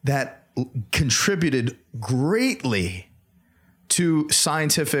that contributed greatly to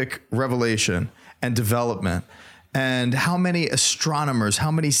scientific revelation and development? And how many astronomers,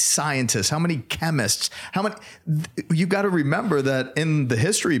 how many scientists, how many chemists, you've got to remember that in the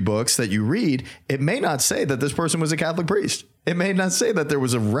history books that you read, it may not say that this person was a Catholic priest. It may not say that there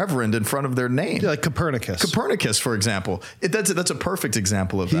was a reverend in front of their name. Yeah, like Copernicus. Copernicus, for example. That's a perfect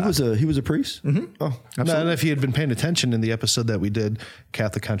example of that. He was a priest? Mm-hmm. Oh, absolutely. And if you had been paying attention in the episode that we did,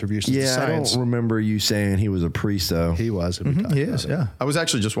 Catholic contributions to science. I don't remember you saying he was a priest, though. He was. He is, yeah. I was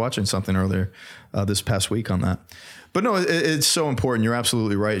actually just watching something earlier this past week on that. But no, it's so important. You're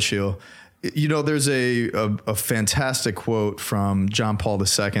absolutely right, Sheil. You know, there's a fantastic quote from John Paul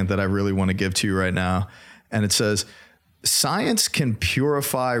II that I really want to give to you right now. And it says, "Science can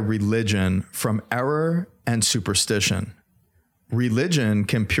purify religion from error and superstition. Religion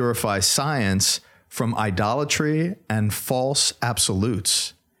can purify science from idolatry and false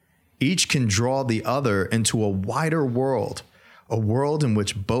absolutes. Each can draw the other into a wider world, a world in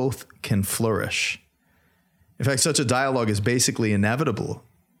which both can flourish." In fact, such a dialogue is basically inevitable.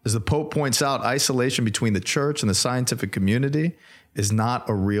 As the Pope points out, isolation between the church and the scientific community is not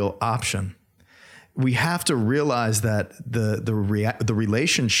a real option. We have to realize that the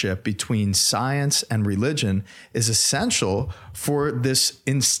relationship between science and religion is essential for this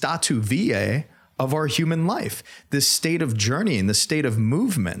in statu viae of our human life, this state of journeying, the state of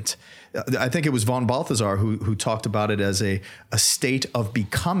movement. I think it was von Balthasar who talked about it as a state of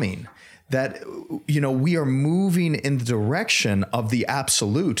becoming. That, you know, we are moving in the direction of the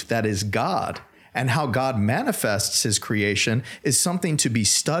absolute, that is God. And how God manifests his creation is something to be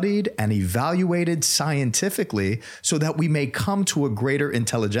studied and evaluated scientifically so that we may come to a greater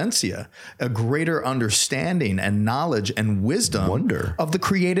intelligentsia, a greater understanding and knowledge and wisdom of the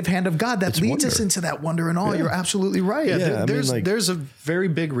creative hand of God that leads us into that wonder and awe. Yeah. You're absolutely right. Yeah, there's a very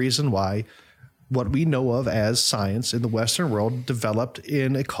big reason why what we know of as science in the Western world developed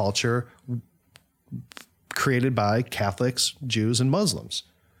in a culture created by Catholics, Jews, and Muslims,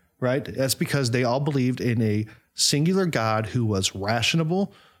 right? That's because they all believed in a singular God who was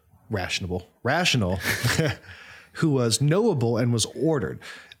rational, who was knowable and was ordered.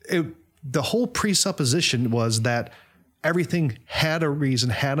 The whole presupposition was that everything had a reason,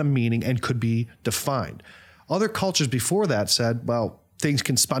 had a meaning, and could be defined. Other cultures before that said, well, things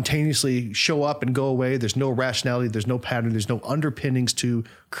can spontaneously show up and go away. There's no rationality. There's no pattern. There's no underpinnings to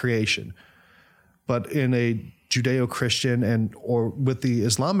creation. But in a Judeo-Christian or with the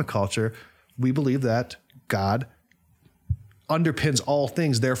Islamic culture, we believe that God underpins all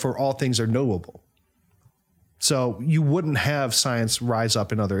things. Therefore, all things are knowable. So you wouldn't have science rise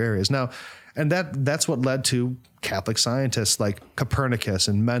up in other areas. Now, and that's what led to Catholic scientists like Copernicus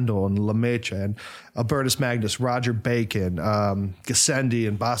and Mendel and Lemaitre and Albertus Magnus, Roger Bacon, Gassendi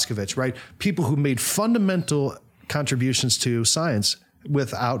and Boscovich, right? People who made fundamental contributions to science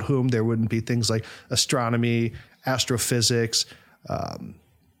without whom there wouldn't be things like astronomy, astrophysics,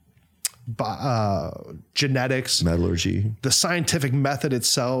 genetics, metallurgy, the scientific method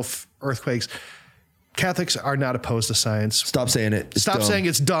itself, earthquakes. Catholics are not opposed to science. Stop saying it. Stop saying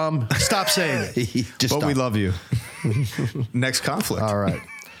it's dumb. Stop saying it. But we love you. Next conflict. All right.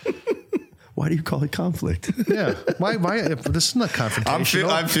 Why do you call it conflict? Yeah. Why? This is not confrontational.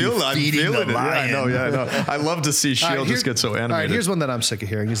 I'm feeling it. Yeah, I know. I love to see Shield just get so animated. All right, here's one that I'm sick of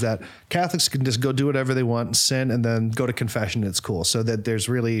hearing is that Catholics can just go do whatever they want and sin and then go to confession and it's cool. So that there's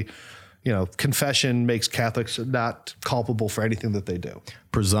really, confession makes Catholics not culpable for anything that they do.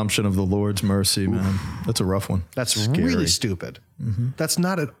 Presumption of the Lord's mercy, man. That's a rough one. That's scary. Really stupid. Mm-hmm. That's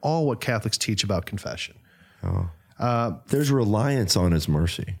not at all what Catholics teach about confession. Oh. There's reliance on his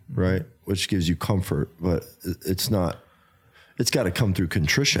mercy, right? Which gives you comfort, but it's not. It's got to come through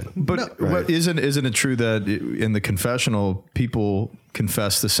contrition. But isn't it true that in the confessional, people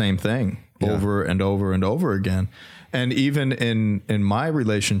confess the same thing over and over and over again? And even in my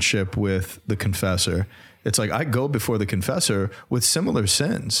relationship with the confessor, it's like I go before the confessor with similar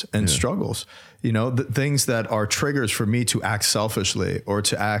sins and struggles, the things that are triggers for me to act selfishly or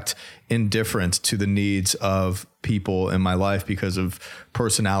to act indifferent to the needs of people in my life because of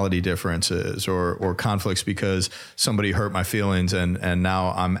personality differences or conflicts because somebody hurt my feelings and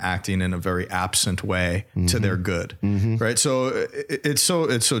now I'm acting in a very absent way to their good. Right. So it's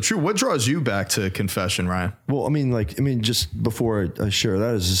so true. What draws you back to confession, Ryan? Well, just before I share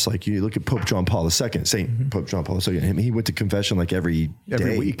that, is just like you look at Pope John Paul II, Saint Pope John Paul II. He went to confession like every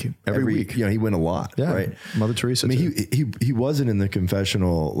week. He went a lot, right? Mother Teresa. He wasn't in the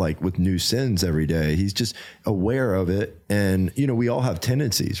confessional like with new sins every day. He's just aware of it, and we all have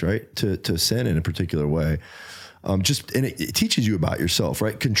tendencies, right, to sin in a particular way. And it teaches you about yourself,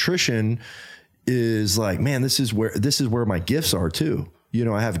 right? Contrition is like, man, this is where my gifts are too.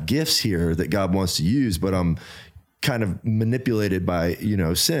 I have gifts here that God wants to use, but I'm kind of manipulated by,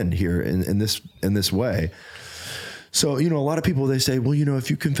 sin here in this way. So, a lot of people, they say, well, if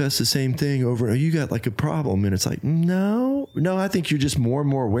you confess the same thing over and over, you got like a problem. And it's like, no, I think you're just more and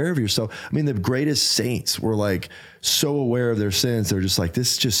more aware of yourself. The greatest saints were like so aware of their sins. They're just like,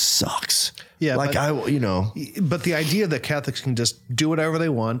 this just sucks. Yeah. Like But the idea that Catholics can just do whatever they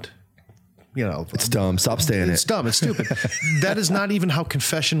want, it's dumb. Stop saying it. It's dumb. It's stupid. That is not even how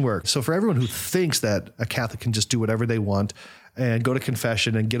confession works. So for everyone who thinks that a Catholic can just do whatever they want and go to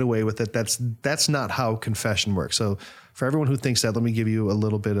confession and get away with it, that's not how confession works. So for everyone who thinks that, let me give you a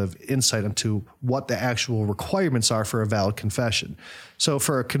little bit of insight into what the actual requirements are for a valid confession. So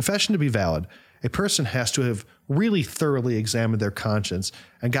for a confession to be valid, a person has to have really thoroughly examined their conscience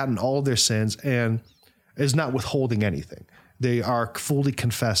and gotten all of their sins and is not withholding anything. They are fully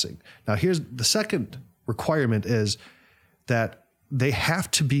confessing. Now, here's the second requirement is that they have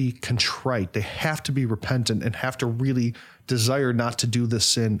to be contrite. They have to be repentant and have to really desire not to do this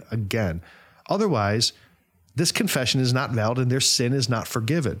sin again. Otherwise, this confession is not valid and their sin is not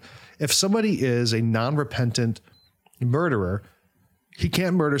forgiven. If somebody is a non-repentant murderer, he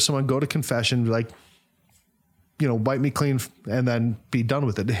can't murder someone, go to confession, like, wipe me clean and then be done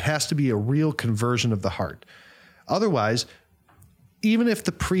with it. It has to be a real conversion of the heart. Otherwise, even if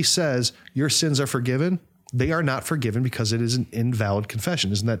the priest says your sins are forgiven, they are not forgiven because it is an invalid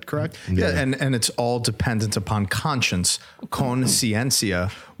confession. Isn't that correct? Yeah, and it's all dependent upon conscience,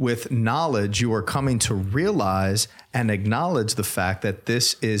 consciencia, with knowledge. You are coming to realize and acknowledge the fact that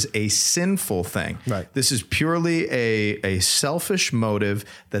this is a sinful thing. Right. This is purely a selfish motive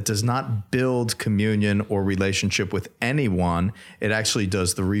that does not build communion or relationship with anyone. It actually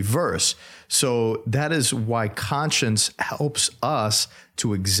does the reverse. So that is why conscience helps us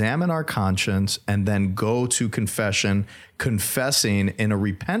to examine our conscience and then go to confession, confessing in a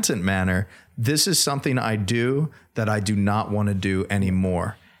repentant manner. This is something I do that I do not want to do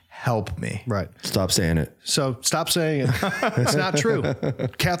anymore. Help me. Right. Stop saying it. So stop saying it. It's not true.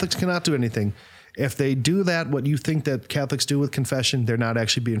 Catholics cannot do anything. If they do that, what you think that Catholics do with confession, they're not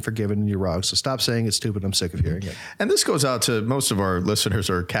actually being forgiven and you're wrong. So stop saying it's stupid. I'm sick of hearing it. And this goes out to most of our listeners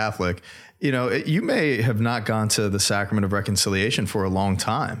who are Catholic. You may have not gone to the sacrament of reconciliation for a long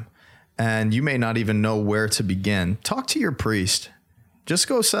time, and you may not even know where to begin. Talk to your priest. Just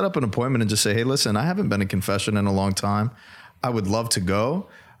go set up an appointment and just say, hey, listen, I haven't been in confession in a long time. I would love to go.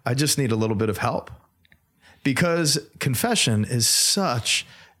 I just need a little bit of help. Because confession is such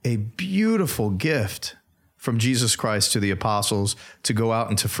a beautiful gift from Jesus Christ to the apostles to go out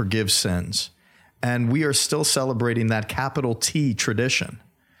and to forgive sins. And we are still celebrating that capital T tradition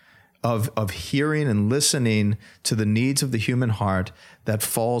of hearing and listening to the needs of the human heart that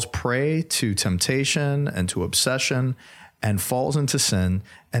falls prey to temptation and to obsession and falls into sin.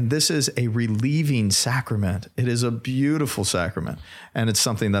 And this is a relieving sacrament. It is a beautiful sacrament. And it's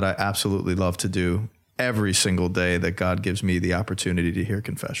something that I absolutely love to do every single day that God gives me the opportunity to hear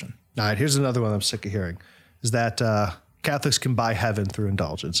confession. All right, here's another one I'm sick of hearing, is that Catholics can buy heaven through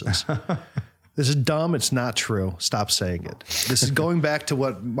indulgences. This is dumb. It's not true. Stop saying it. This is going back to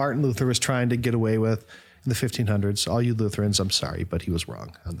what Martin Luther was trying to get away with in the 1500s. All you Lutherans, I'm sorry, but he was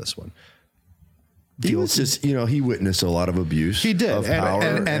wrong on this one. He was just, he witnessed a lot of abuse. He did. Of power,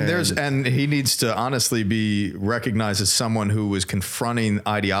 and he needs to honestly be recognized as someone who was confronting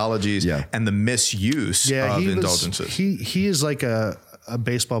ideologies and the misuse of indulgences. He is like a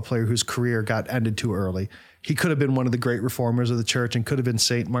baseball player whose career got ended too early. He could have been one of the great reformers of the church and could have been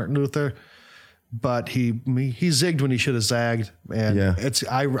Saint Martin Luther, but he zigged when he should have zagged. And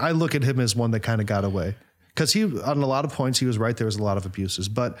I look at him as one that kind of got away, because on a lot of points he was right. There was a lot of abuses,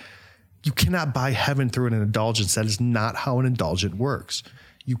 but you cannot buy heaven through an indulgence. That is not how an indulgent works.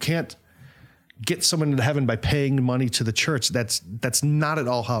 You can't get someone into heaven by paying money to the church. That's not at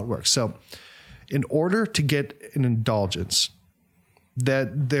all how it works. So in order to get an indulgence,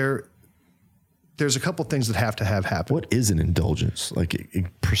 there's a couple things that have to have happen. What is an indulgence? Like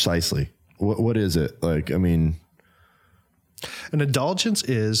precisely, what is it? Like, I mean, An indulgence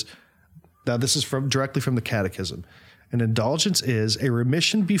is, now this is directly from the Catechism. An indulgence is a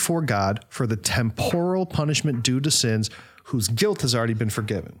remission before God for the temporal punishment due to sins whose guilt has already been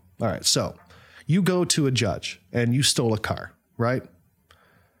forgiven. All right, so you go to a judge and you stole a car, right?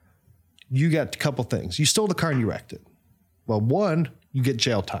 You got a couple things. You stole the car and you wrecked it. Well, one, you get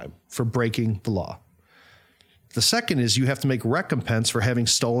jail time for breaking the law. The second is you have to make recompense for having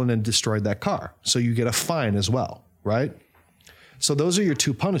stolen and destroyed that car. So you get a fine as well, right? So those are your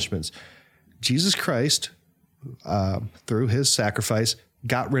two punishments. Jesus Christ, through his sacrifice,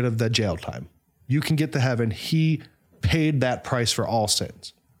 got rid of the jail time. You can get to heaven. He paid that price for all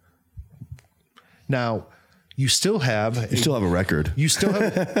sins. Now, you still have a record. You still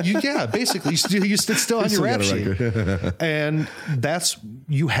have, basically, it's still on your rap sheet. And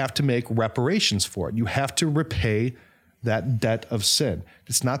you have to make reparations for it. You have to repay that debt of sin.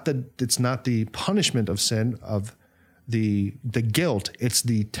 It's not the punishment of sin, of the guilt. It's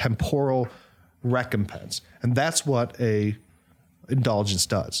the temporal recompense. And that's what a indulgence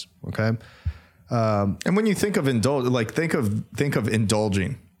does. Okay. And when you think of think of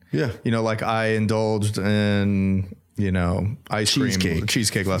indulging. Yeah. Like I indulged in, ice cream,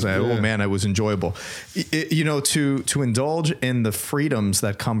 cheesecake last night. Yeah. Oh man, it was enjoyable. To indulge in the freedoms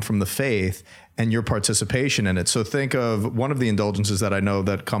that come from the faith and your participation in it. So think of one of the indulgences that I know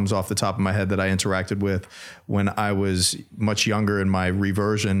that comes off the top of my head that I interacted with when I was much younger in my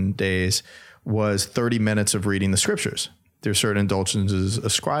reversion days was 30 minutes of reading the scriptures. There's certain indulgences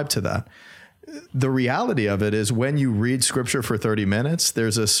ascribed to that. The reality of it is when you read scripture for 30 minutes,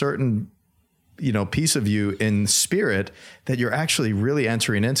 there's a certain, piece of you in spirit that you're actually really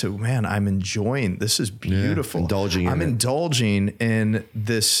entering into. Man, I'm enjoying, this is beautiful. Yeah, indulging in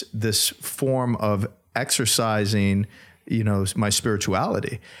this form of exercising, my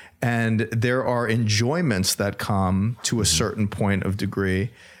spirituality. And there are enjoyments that come to a certain point of degree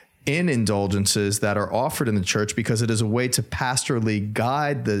in indulgences that are offered in the church because it is a way to pastorally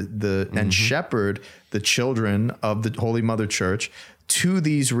guide and shepherd the children of the Holy Mother Church to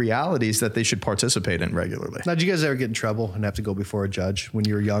these realities that they should participate in regularly. Now, did you guys ever get in trouble and have to go before a judge when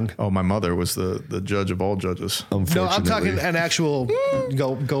you were young? Oh, my mother was the judge of all judges. No, I'm talking an actual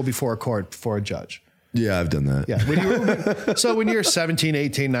go before a court for a judge. Yeah, I've done that. Yeah. So when you're 17,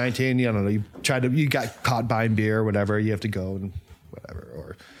 18, 19, you got caught buying beer or whatever, you have to go and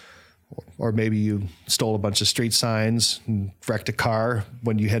whatever, or maybe you stole a bunch of street signs and wrecked a car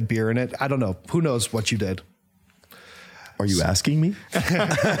when you had beer in it. I don't know. Who knows what you did? Are you asking me?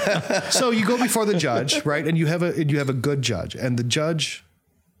 So you go before the judge, right? And you have a good judge, and the judge,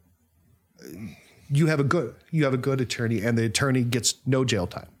 you have a good attorney, and the attorney gets no jail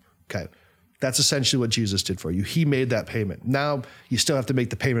time. Okay. That's essentially what Jesus did for you. He made that payment. Now you still have to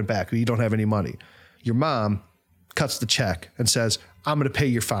make the payment back. You don't have any money. Your mom cuts the check and says, I'm going to pay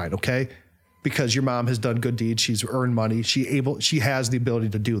your fine. Okay. Because your mom has done good deeds. She's earned money. She has the ability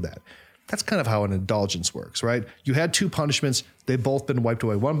to do that. That's kind of how an indulgence works, right? You had two punishments. They've both been wiped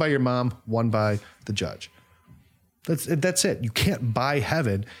away. One by your mom, one by the judge. That's it. You can't buy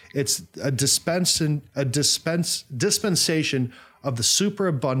heaven. It's a dispensation of the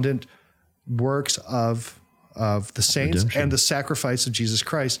superabundant works of the saints redemption and the sacrifice of Jesus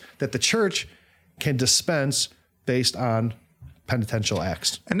Christ that the church can dispense based on penitential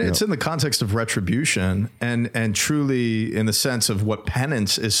acts. And it's in the context of retribution and truly in the sense of what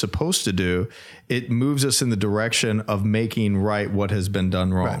penance is supposed to do. It moves us in the direction of making right what has been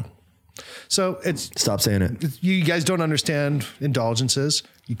done wrong. Right. So stop saying it. You guys don't understand indulgences.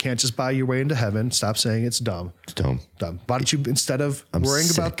 You can't just buy your way into heaven. Stop saying it's dumb. It's dumb. Why don't you, instead of worrying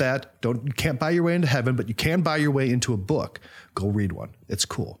about that, you can't buy your way into heaven, but you can buy your way into a book. Go read one. It's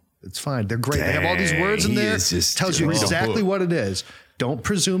cool. It's fine. They're great. They have all these words in there. Tells you exactly what it is. Don't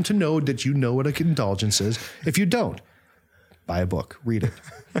presume to know that you know what an indulgence is. If you don't, buy a book. Read it.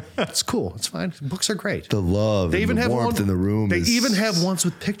 It's cool. It's fine. Books are great. The love, they even have warmth in the room. They even have ones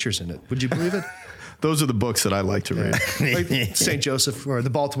with pictures in it. Would you believe it? Those are the books that I like to read. Like St. Joseph or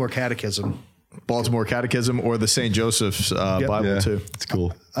the Baltimore Catechism. Baltimore Catechism or the St. Joseph's Bible too. It's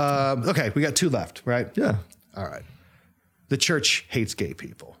cool. Okay, we got two left, right? Yeah. All right. The church hates gay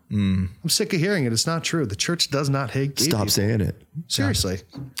people. I'm sick of hearing it. It's not true. The church does not hate gay people. Stop saying it. Seriously.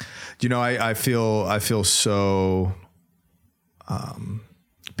 I feel so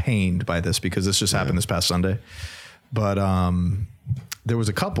pained by this because this just happened this past Sunday. But there was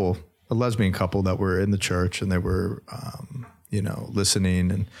a lesbian couple that were in the church and they were,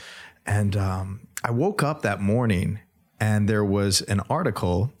 listening. And I woke up that morning and there was an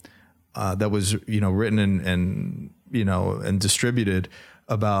article that was, written and distributed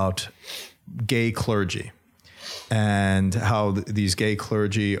about gay clergy. and how these gay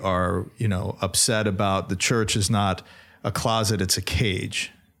clergy are, upset about the church is not a closet, it's a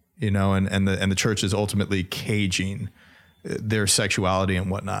cage, and the church is ultimately caging their sexuality and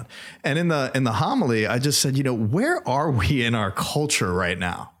whatnot. And in the homily, I just said, where are we in our culture right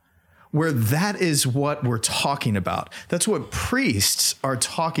now, where that is what we're talking about? That's what priests are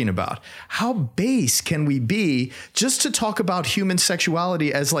talking about. How base can we be just to talk about human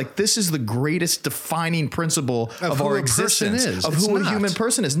sexuality as like this is the greatest defining principle of our existence, of who a human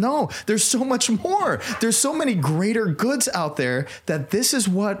person is? No, there's so much more. There's so many greater goods out there that this is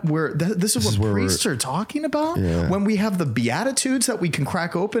what priests are talking about. Yeah. When we have the Beatitudes that we can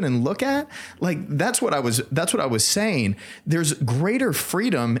crack open and look at, like that's what I was saying. There's greater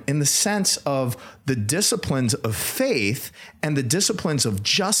freedom in the sense of the disciplines of faith and the disciplines of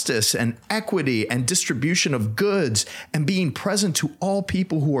justice and equity and distribution of goods and being present to all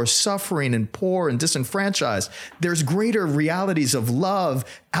people who are suffering and poor and disenfranchised. There's greater realities of love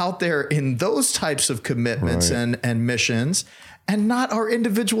out there in those types of commitments and missions, and not our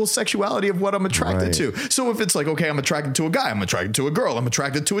individual sexuality of what I'm attracted to. So if it's like, okay, I'm attracted to a guy, I'm attracted to a girl, I'm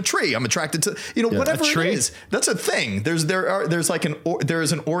attracted to a tree, I'm attracted to, whatever it is, that's a thing. There's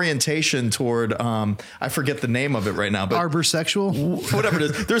an orientation toward, I forget the name of it right now, but arborsexual, whatever it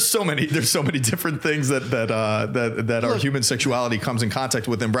is. There's so many different things that our human sexuality comes in contact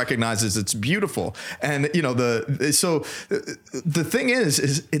with and recognizes it's beautiful. And, so the thing is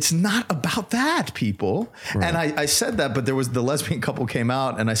it's not about that, people. Right. And I said that, but there was the lesbian couple came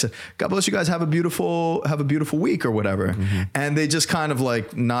out and I said, God bless you guys, have a beautiful week or whatever. Mm-hmm. And they just kind of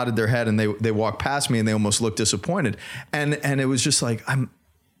like nodded their head and they walked past me and they almost looked disappointed. And it was just like,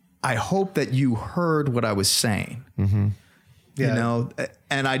 I hope that you heard what I was saying, and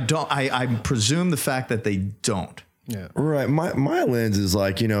I presume the fact that they don't. Yeah. Right. My lens is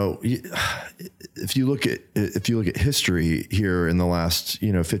like, if you look at history here in the last,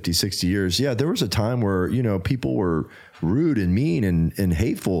 50, 60 years, there was a time where, people were rude and mean and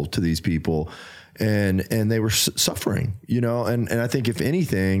hateful to these people and they were suffering, and I think if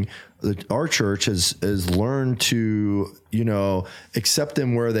anything, our church has learned to, accept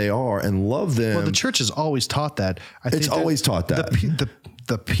them where they are and love them. Well, the church has always taught that. It's always taught that.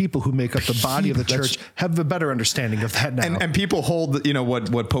 The people who make up the body of the church have a better understanding of that now. And people hold,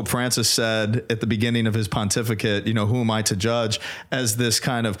 what Pope Francis said at the beginning of his pontificate, who am I to judge, as this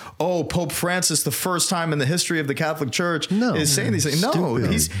kind of, Pope Francis, the first time in the history of the Catholic Church is saying these things. No,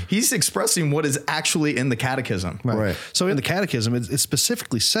 he's expressing what is actually in the catechism. Right. So in the catechism, it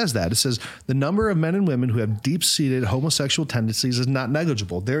specifically says that. It says the number of men and women who have deep-seated homosexual tendencies is not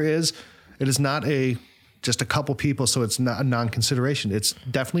negligible. It is not just a couple people, so it's not a non-consideration. It's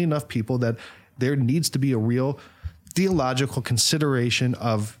definitely enough people that there needs to be a real theological consideration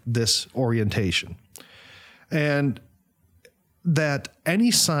of this orientation. And that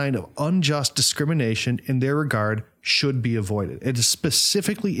any sign of unjust discrimination in their regard should be avoided. It is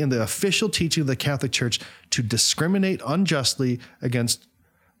specifically in the official teaching of the Catholic Church to discriminate unjustly against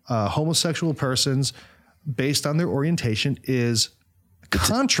homosexual persons based on their orientation is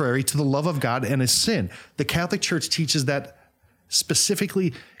contrary to the love of God and is sin. The Catholic Church teaches that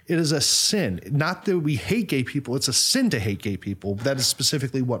specifically it is a sin. Not that we hate gay people. It's a sin to hate gay people. That is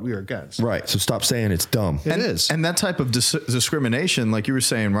specifically what we are against. Right. So stop saying it's dumb. It is. And that type of discrimination, like you were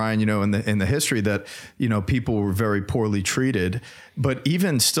saying, Ryan, in the history that, people were very poorly treated. But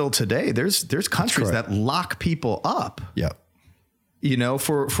even still today, there's countries that lock people up. Yeah.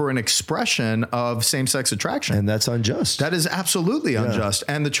 For an expression of same-sex attraction. And that's unjust. That is absolutely unjust.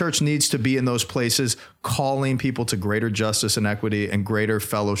 And the church needs to be in those places calling people to greater justice and equity and greater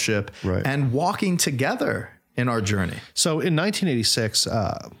fellowship and walking together in our journey. So in 1986,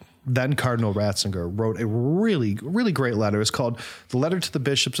 then Cardinal Ratzinger wrote a really, really great letter. It's called The Letter to the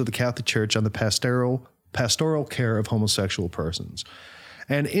Bishops of the Catholic Church on the Pastoral Care of Homosexual Persons.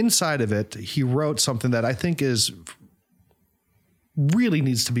 And inside of it, he wrote something that I think really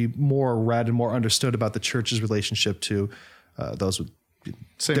needs to be more read and more understood about the church's relationship to those with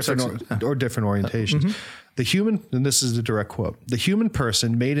different orientations. Mm-hmm. The human, and this is the direct quote, the human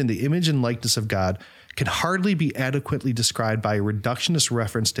person made in the image and likeness of God can hardly be adequately described by a reductionist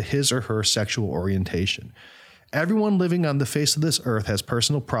reference to his or her sexual orientation. Everyone living on the face of this earth has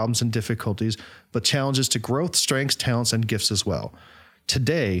personal problems and difficulties, but challenges to growth, strengths, talents, and gifts as well.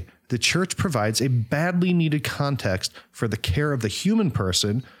 Today, the church provides a badly needed context for the care of the human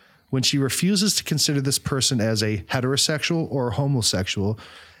person when she refuses to consider this person as a heterosexual or homosexual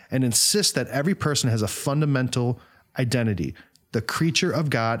and insists that every person has a fundamental identity, the creature of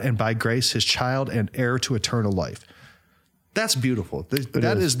God and by grace his child and heir to eternal life. That's beautiful.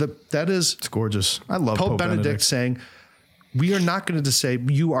 That is It's gorgeous. I love Pope Benedict saying, we are not going to say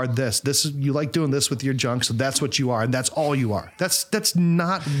you are this. This is, you like doing this with your junk, so that's what you are, and that's all you are. That's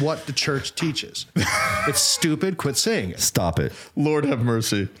not what the church teaches. It's stupid. Quit saying it. Stop it. Lord have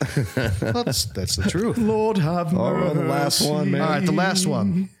mercy. Well, that's the truth. Lord have mercy. All right, the last one, man. All right, the last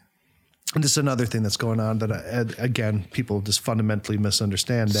one. And this is another thing that's going on that, again, people just fundamentally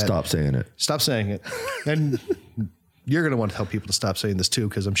misunderstand. That Stop saying it. Stop saying it. And you're going to want to tell people to stop saying this too,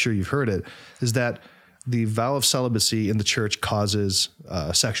 because I'm sure you've heard it, is that the vow of celibacy in the church causes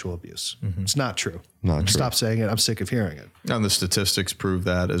sexual abuse. It's not true. Not true. Stop saying it. I'm sick of hearing it. And the statistics prove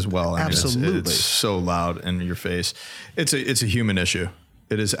that as well. I mean, Absolutely. it's so loud in your face. It's a human issue.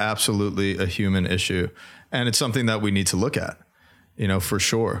 It is absolutely a human issue. And it's something that we need to look at, for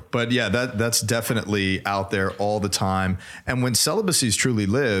sure. But yeah, that's definitely out there all the time. And when celibacy is truly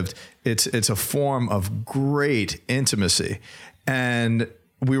lived, it's a form of great intimacy. And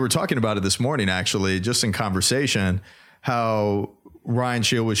we were talking about it this morning, actually, just in conversation, how Ryan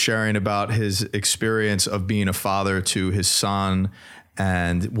Shield was sharing about his experience of being a father to his son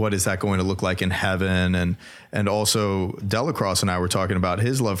and what is that going to look like in heaven. And also Delacrosse and I were talking about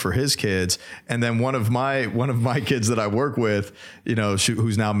his love for his kids. And then one of my kids that I work with,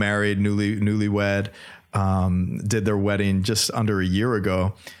 who's now married, newlywed, did their wedding just under a year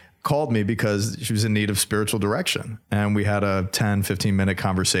ago, called me because she was in need of spiritual direction. And we had a 10, 15-minute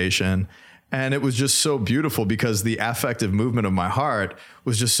conversation. And it was just so beautiful because the affective movement of my heart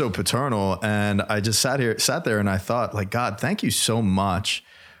was just so paternal. And I just sat there and I thought, like, God, thank you so much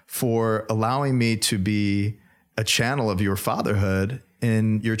for allowing me to be a channel of your fatherhood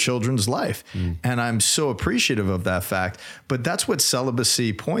in your children's life. And I'm so appreciative of that fact. But that's what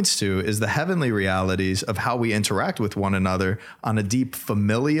celibacy points to, is the heavenly realities of how we interact with one another on a deep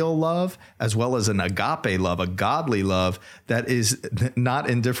familial love, as well as an agape love, a godly love that is not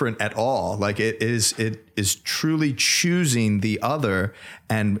indifferent at all. Like it is truly choosing the other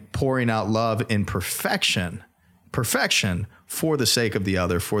and pouring out love in perfection for the sake of the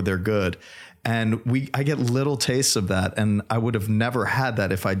other, for their good. And I get little tastes of that. And I would have never had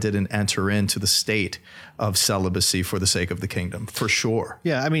that if I didn't enter into the state of celibacy for the sake of the kingdom, for sure.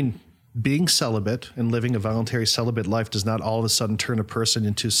 Yeah. I mean, being celibate and living a voluntary celibate life does not all of a sudden turn a person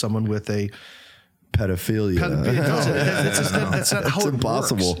into someone with a pedophilia. That's not how it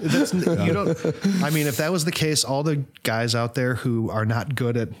impossible. Works. If that was the case, all the guys out there who are not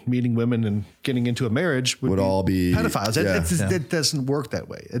good at meeting women and getting into a marriage would all be pedophiles. It doesn't work that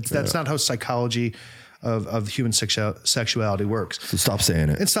way. That's not how psychology of human sexuality works. So stop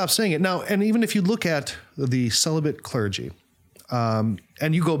saying it. And stop saying it. Now, and even if you look at the celibate clergy, and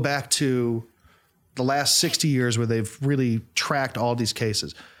you go back to the last 60 years where they've really tracked all these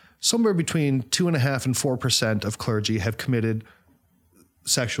cases, somewhere between 2.5% and 4% of clergy have committed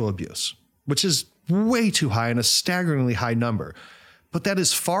sexual abuse, which is way too high and a staggeringly high number. But that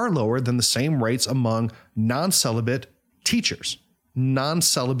is far lower than the same rates among non-celibate teachers,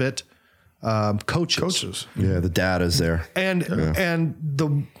 non-celibate coaches. Yeah, the data's there. And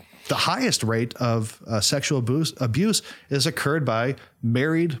the highest rate of sexual abuse is occurred by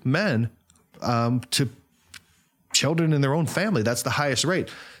married men to children in their own family. That's the highest rate.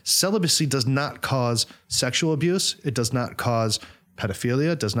 Celibacy does not cause sexual abuse. It does not cause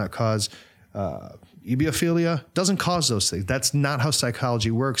pedophilia. It does not cause ebiophilia. Doesn't cause those things. That's not how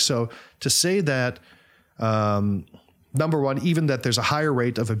psychology works. So to say that, number one, even that there's a higher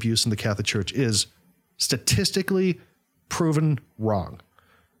rate of abuse in the Catholic Church is statistically proven wrong.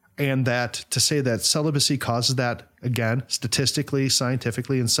 And that to say that celibacy causes that, again, statistically,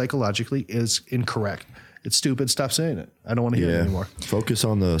 scientifically, and psychologically is incorrect. It's stupid. Stop saying it. I don't want to hear it anymore. Focus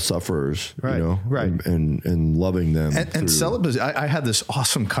on the sufferers, right. And loving them. And celibacy. I had this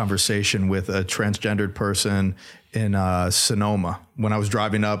awesome conversation with a transgendered person in Sonoma when I was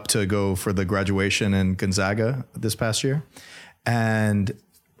driving up to go for the graduation in Gonzaga this past year. And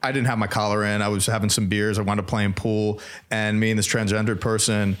I didn't have my collar in. I was having some beers. I wanted to play pool. And me and this transgendered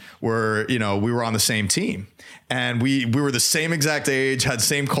person were, we were on the same team. And we were the same exact age, had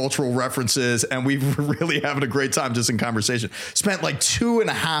same cultural references, and we were really having a great time just in conversation. Spent like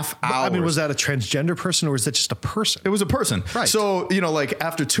 2.5 hours. I mean, was that a transgender person or was that just a person? It was a person. Right. So, like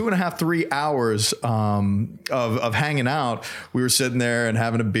after 2.5, 3 hours of hanging out, we were sitting there and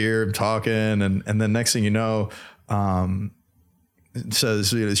having a beer, talking, and then next thing you know,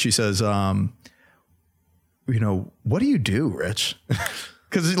 she says, what do you do, Rich?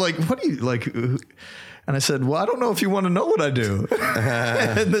 Because what do you like? And I said, well, I don't know if you want to know what I do.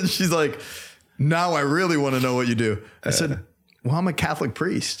 And then she's like, now I really want to know what you do. I said, well, I'm a Catholic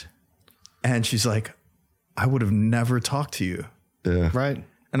priest. And she's like, I would have never talked to you. Yeah. Right.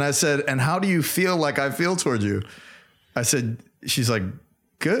 And I said, and how do you feel like I feel toward you? I said, she's like,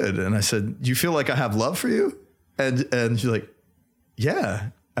 good. And I said, do you feel like I have love for you? And she's like, yeah,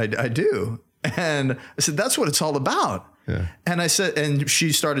 I do. And I said, that's what it's all about. Yeah. And I said, and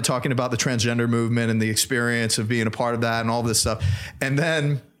she started talking about the transgender movement and the experience of being a part of that and all this stuff. And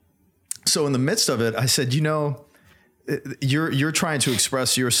then, so in the midst of it, I said, you know, you're trying to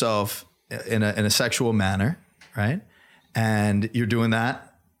express yourself in a sexual manner, right? And you're doing that.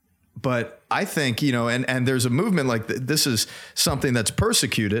 But I think, you know, and there's a movement like this is something that's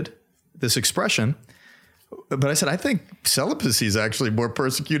persecuted, this expression. But I said, I think celibacy is actually more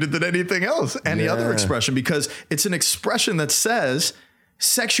persecuted than anything else, any other expression, because it's an expression that says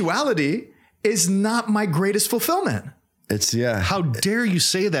sexuality is not my greatest fulfillment. It's How dare you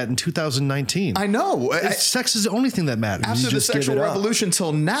say that in 2019? I know. Sex is the only thing that matters. After the sexual revolution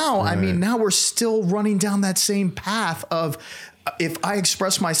till now, I mean, now we're still running down that same path of if I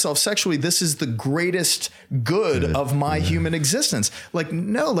express myself sexually, this is the greatest good of my human existence. Like,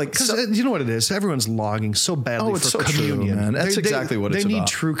 no, like, because you know what it is? Everyone's longing so badly for communion. True, man. That's exactly what it's about. They need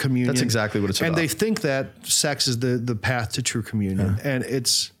true communion. That's exactly what it's about. And they think that sex is the path to true communion, and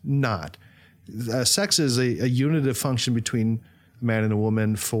it's not. Sex is a unitive function between a man and a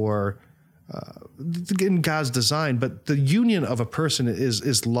woman for in God's design, but the union of a person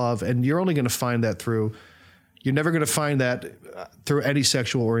is love, and you're only going to find that through. You're never going to find that through any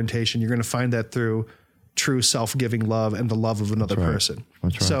sexual orientation. You're going to find that through true self-giving love and the love of another person.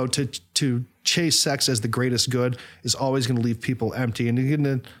 That's right. So to chase sex as the greatest good is always going to leave people empty, and you're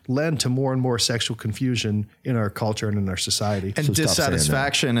going to lend to more and more sexual confusion in our culture and in our society. And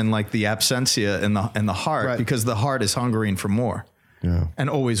dissatisfaction and like the absentia in the heart, because the heart is hungering for more and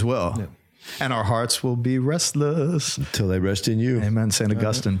always will. Yeah. And our hearts will be restless until they rest in you. Amen. St.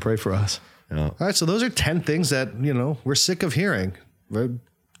 Augustine, pray for us. Yeah. All right, so those are 10 things that, you know, we're sick of hearing.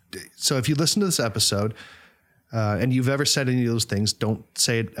 So if you listen to this episode and you've ever said any of those things, don't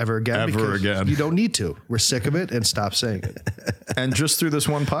say it ever again. You don't need to. We're sick of it, and stop saying it. And just through this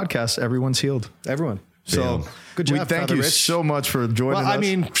one podcast, everyone's healed. Everyone. So good job, we thank Father you Rich. so much for joining us. I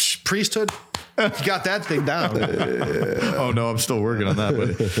mean, priesthood, you got that thing down. Oh no, I'm still working on that,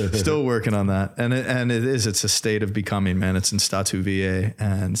 buddy. Still working on that. And it's a state of becoming, man. It's in statu viae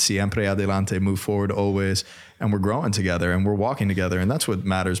and siempre adelante, move forward always. And we're growing together and we're walking together. And that's what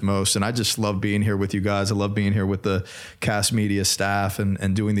matters most. And I just love being here with you guys. I love being here with the Cast Media staff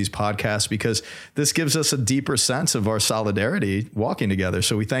and doing these podcasts, because this gives us a deeper sense of our solidarity walking together.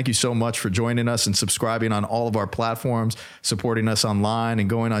 So we thank you so much for joining us and subscribing on all of our platforms, supporting us online and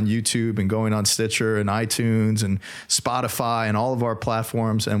going on YouTube and going on Stitcher and iTunes and Spotify and all of our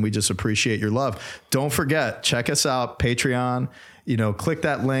platforms. And we just appreciate your love. Don't forget, check us out, Patreon. You know, click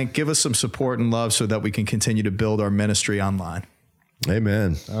that link, give us some support and love so that we can continue to build our ministry online.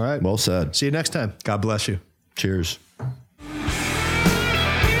 Amen. All right. Well said. See you next time. God bless you. Cheers.